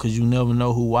give up because you never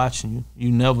know who watching you.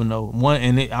 You never know.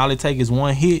 All it takes is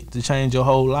one hit to change your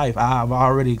whole life. I've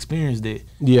already experienced that.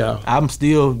 Yeah. I'm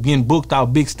still getting booked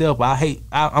out Big Step.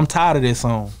 I'm tired of that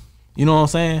song. You know what I'm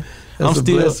saying? That's a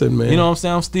blessing, man. You know what I'm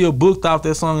saying? I'm still booked off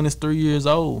that song and it's 3 years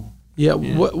old. Yeah.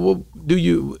 What do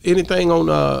you, anything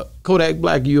on Kodak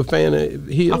Black? You a fan of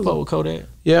his? I fuck with Kodak.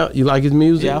 Yeah, you like his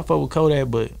music? Yeah, I fuck with Kodak,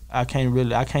 but I can't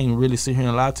really sit here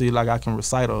and lie to you like I can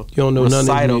recite a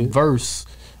verse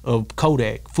of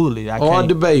Kodak fully. Or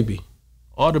the baby.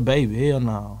 Or the baby. Hell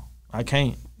no. I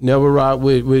can't. Never ride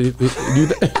with you.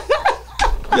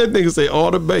 That nigga say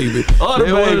all the baby. All the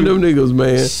baby. One of them niggas,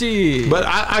 man. Shit. But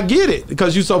I get it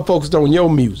because you so focused on your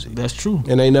music. That's true.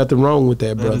 And ain't nothing wrong with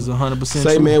that, brother. That is 100%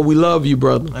 Say, true. man, we love you,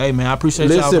 brother. Hey, man, I appreciate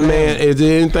y'all. Listen, man, is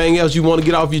there anything else you want to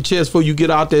get off your chest before you get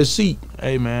out that seat?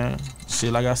 Hey, man.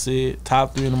 Shit, like I said,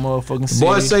 top 3 in the motherfucking city.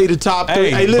 Boy, say the top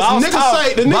 3. Hey, listen, nigga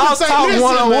say the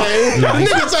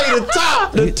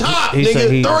top,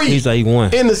 nigga, 3. He say he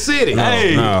won in the city.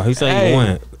 No, he say he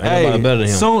won. Ain't nobody better than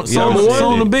him.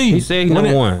 Soon to be. He said he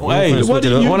number 1. Hey, what do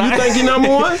you think he number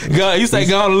 1? You say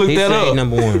go on and look that up. He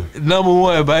number 1. Number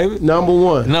 1, baby. Number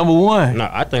 1. Number 1. No,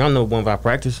 I think I'm number 1 by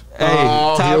practice.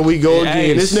 Here we go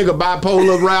again. This nigga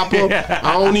bipolar rapper.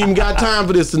 I don't even got time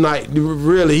for this tonight.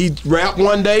 Really, he rap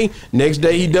one day, next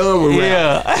day he done with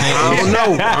rap. I don't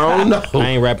know. I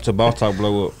ain't rapping till Boss Talk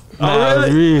blow up. Oh,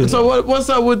 really? So what's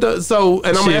up with the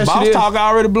and I'm gonna ask Boss you this. Talk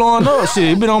already blowing up. Shit,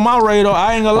 it been on my radar.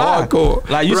 I ain't gonna lie. Hardcore.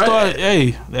 Like you started.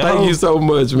 Hey, thank you so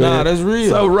much, man. Nah, that's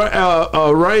real. So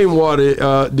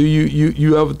Rainwater, do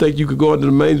you ever think you could go into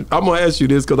the main? I'm gonna ask you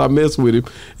this because I mess with him.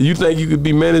 You think you could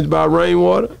be managed by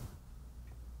Rainwater?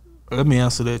 Let me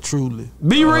answer that truly.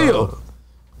 Be real.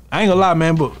 I ain't gonna lie,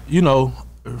 man, but you know,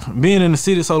 being in the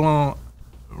city so long,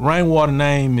 Rainwater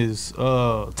name is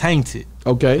tainted.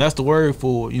 Okay. That's the word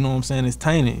for it. You know what I'm saying? It's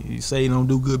tainted. You say you don't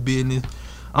do good business.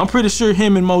 I'm pretty sure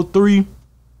him and Mo3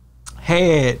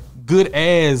 had a good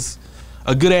ass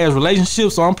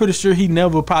relationship, so I'm pretty sure he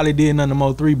never probably did nothing to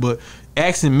Mo3. But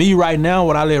asking me right now,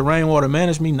 would I let Rainwater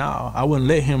manage me? No, I wouldn't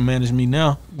let him manage me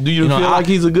now. Do you feel like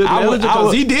he's a good manager?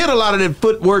 Because he did a lot of that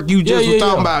footwork you just was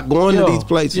talking about, going to these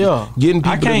places, getting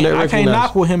people to recognize. I can't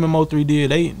knock what him and Mo3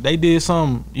 did. They did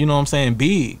something, you know what I'm saying,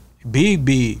 big.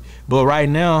 But right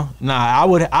now, I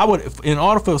would in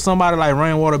order for somebody like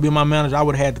Rainwater to be my manager, I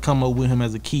would have had to come up with him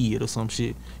as a kid or some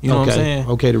shit. You know what I'm saying?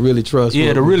 Okay, to really trust.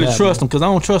 Yeah, to really trust him, because I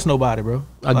don't trust nobody, bro.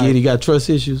 I get he got trust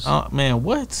issues. Man,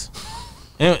 what?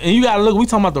 And you gotta look. We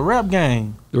talking about the rap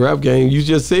game. The rap game. You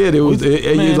just said it was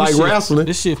like wrestling.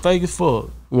 This shit fake as fuck.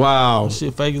 Wow. This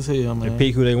shit fake as hell, man. They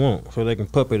pick who they want so they can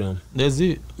puppet them. That's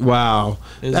it. Wow.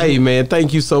 That's it. Man,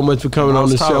 thank you so much for coming on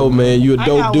the show, man. You a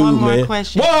dope dude, one more man.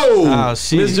 Question. Whoa! Oh,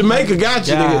 shit. Miss Jamaica got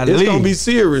you, nigga. It's gonna be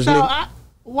serious, So nigga.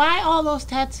 why all those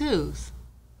tattoos?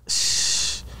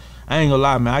 I ain't gonna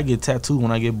lie, man. I get tattooed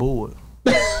when I get bored.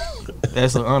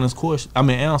 That's an honest question.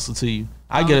 Answer to you.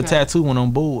 I get a tattoo when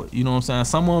I'm bored. You know what I'm saying?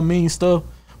 Some of them mean stuff,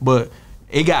 but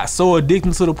it got so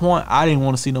addicting to the point I didn't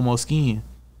want to see no more skin.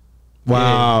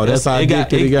 Wow, that's how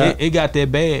addicted it got. It got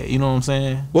that bad. You know what I'm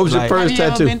saying? What was your first tattoo?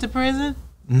 Have you ever been to prison?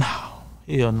 No.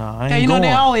 Hell no. I ain't you know going.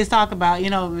 they always talk about,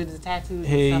 with the tattoos.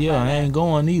 Hell yeah, I ain't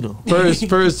going either.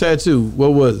 First tattoo.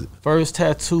 What was it? First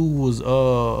tattoo was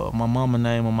my mama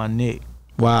name on my neck.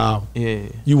 Wow. Yeah.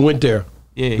 You went there.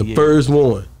 Yeah. The first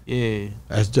one. Yeah.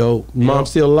 That's dope. Mom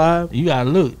still alive? You gotta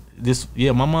look.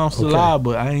 My mom's still alive,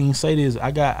 but I ain't say this.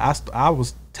 I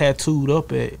was tattooed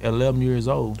up at 11 years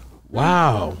old.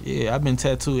 Wow. Yeah, I've been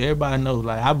tattooed. Everybody knows.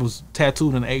 Like, I was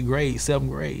tattooed in 8th grade, 7th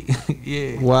grade.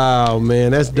 Yeah. Wow,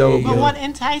 man, that's dope. But what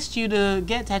enticed you to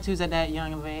get tattoos at that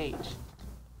young of an age?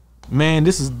 Man,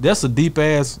 that's a deep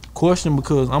ass question,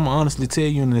 because I'm gonna honestly tell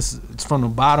you, and it's from the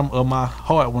bottom of my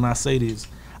heart when I say this.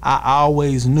 I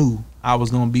always knew I was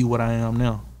gonna be what I am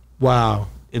now. Wow.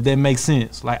 If that makes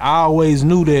sense. Like, I always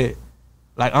knew that,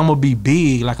 like, I'm gonna be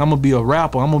big, like, I'm gonna be a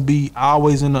rapper, I'm gonna be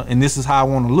always and this is how I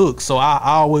want to look. So I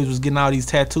always was getting all these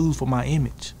tattoos for my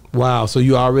image. Wow, so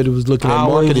you already was looking at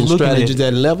marketing strategies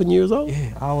at 11 years old?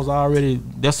 Yeah, I was already.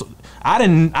 I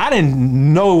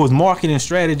didn't know it was marketing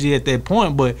strategy at that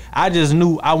point, but I just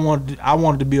knew I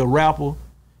wanted to be a rapper.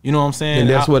 You know what I'm saying? And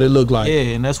that's what it looked like.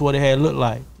 Yeah, and that's what it had looked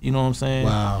like. You know what I'm saying?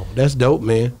 Wow, that's dope,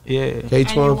 man. Yeah.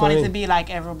 And you wanted to be like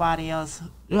everybody else.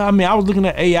 Yeah, I was looking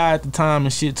at AI at the time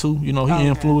and shit too. You know, he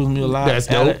influenced me a lot. That's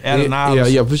dope.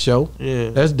 Yeah, for sure.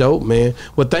 Yeah. That's dope, man.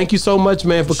 Well, thank you so much,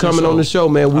 man, for coming on the show,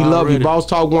 man. We love you. Boss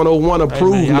Talk 101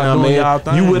 approved now,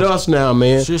 man. You with us now,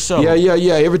 man.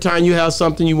 Yeah. Every time you have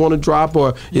something you want to drop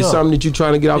or it's something that you're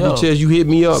trying to get off your chest, you hit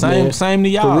me up, man. Same to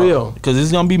y'all. For real. Because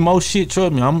it's going to be more shit,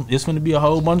 trust me. It's going to be a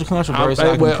whole bunch of controversy,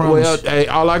 I can promise. Well,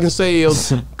 all I can say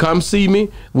is come see me.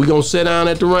 We're going to sit down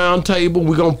at the round table.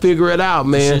 We're going to figure it out,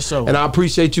 man. And I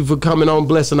appreciate you for coming on,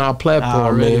 blessing our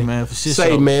platform, man. Man,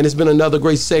 for man, it's been another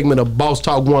great segment of Boss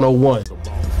Talk 101.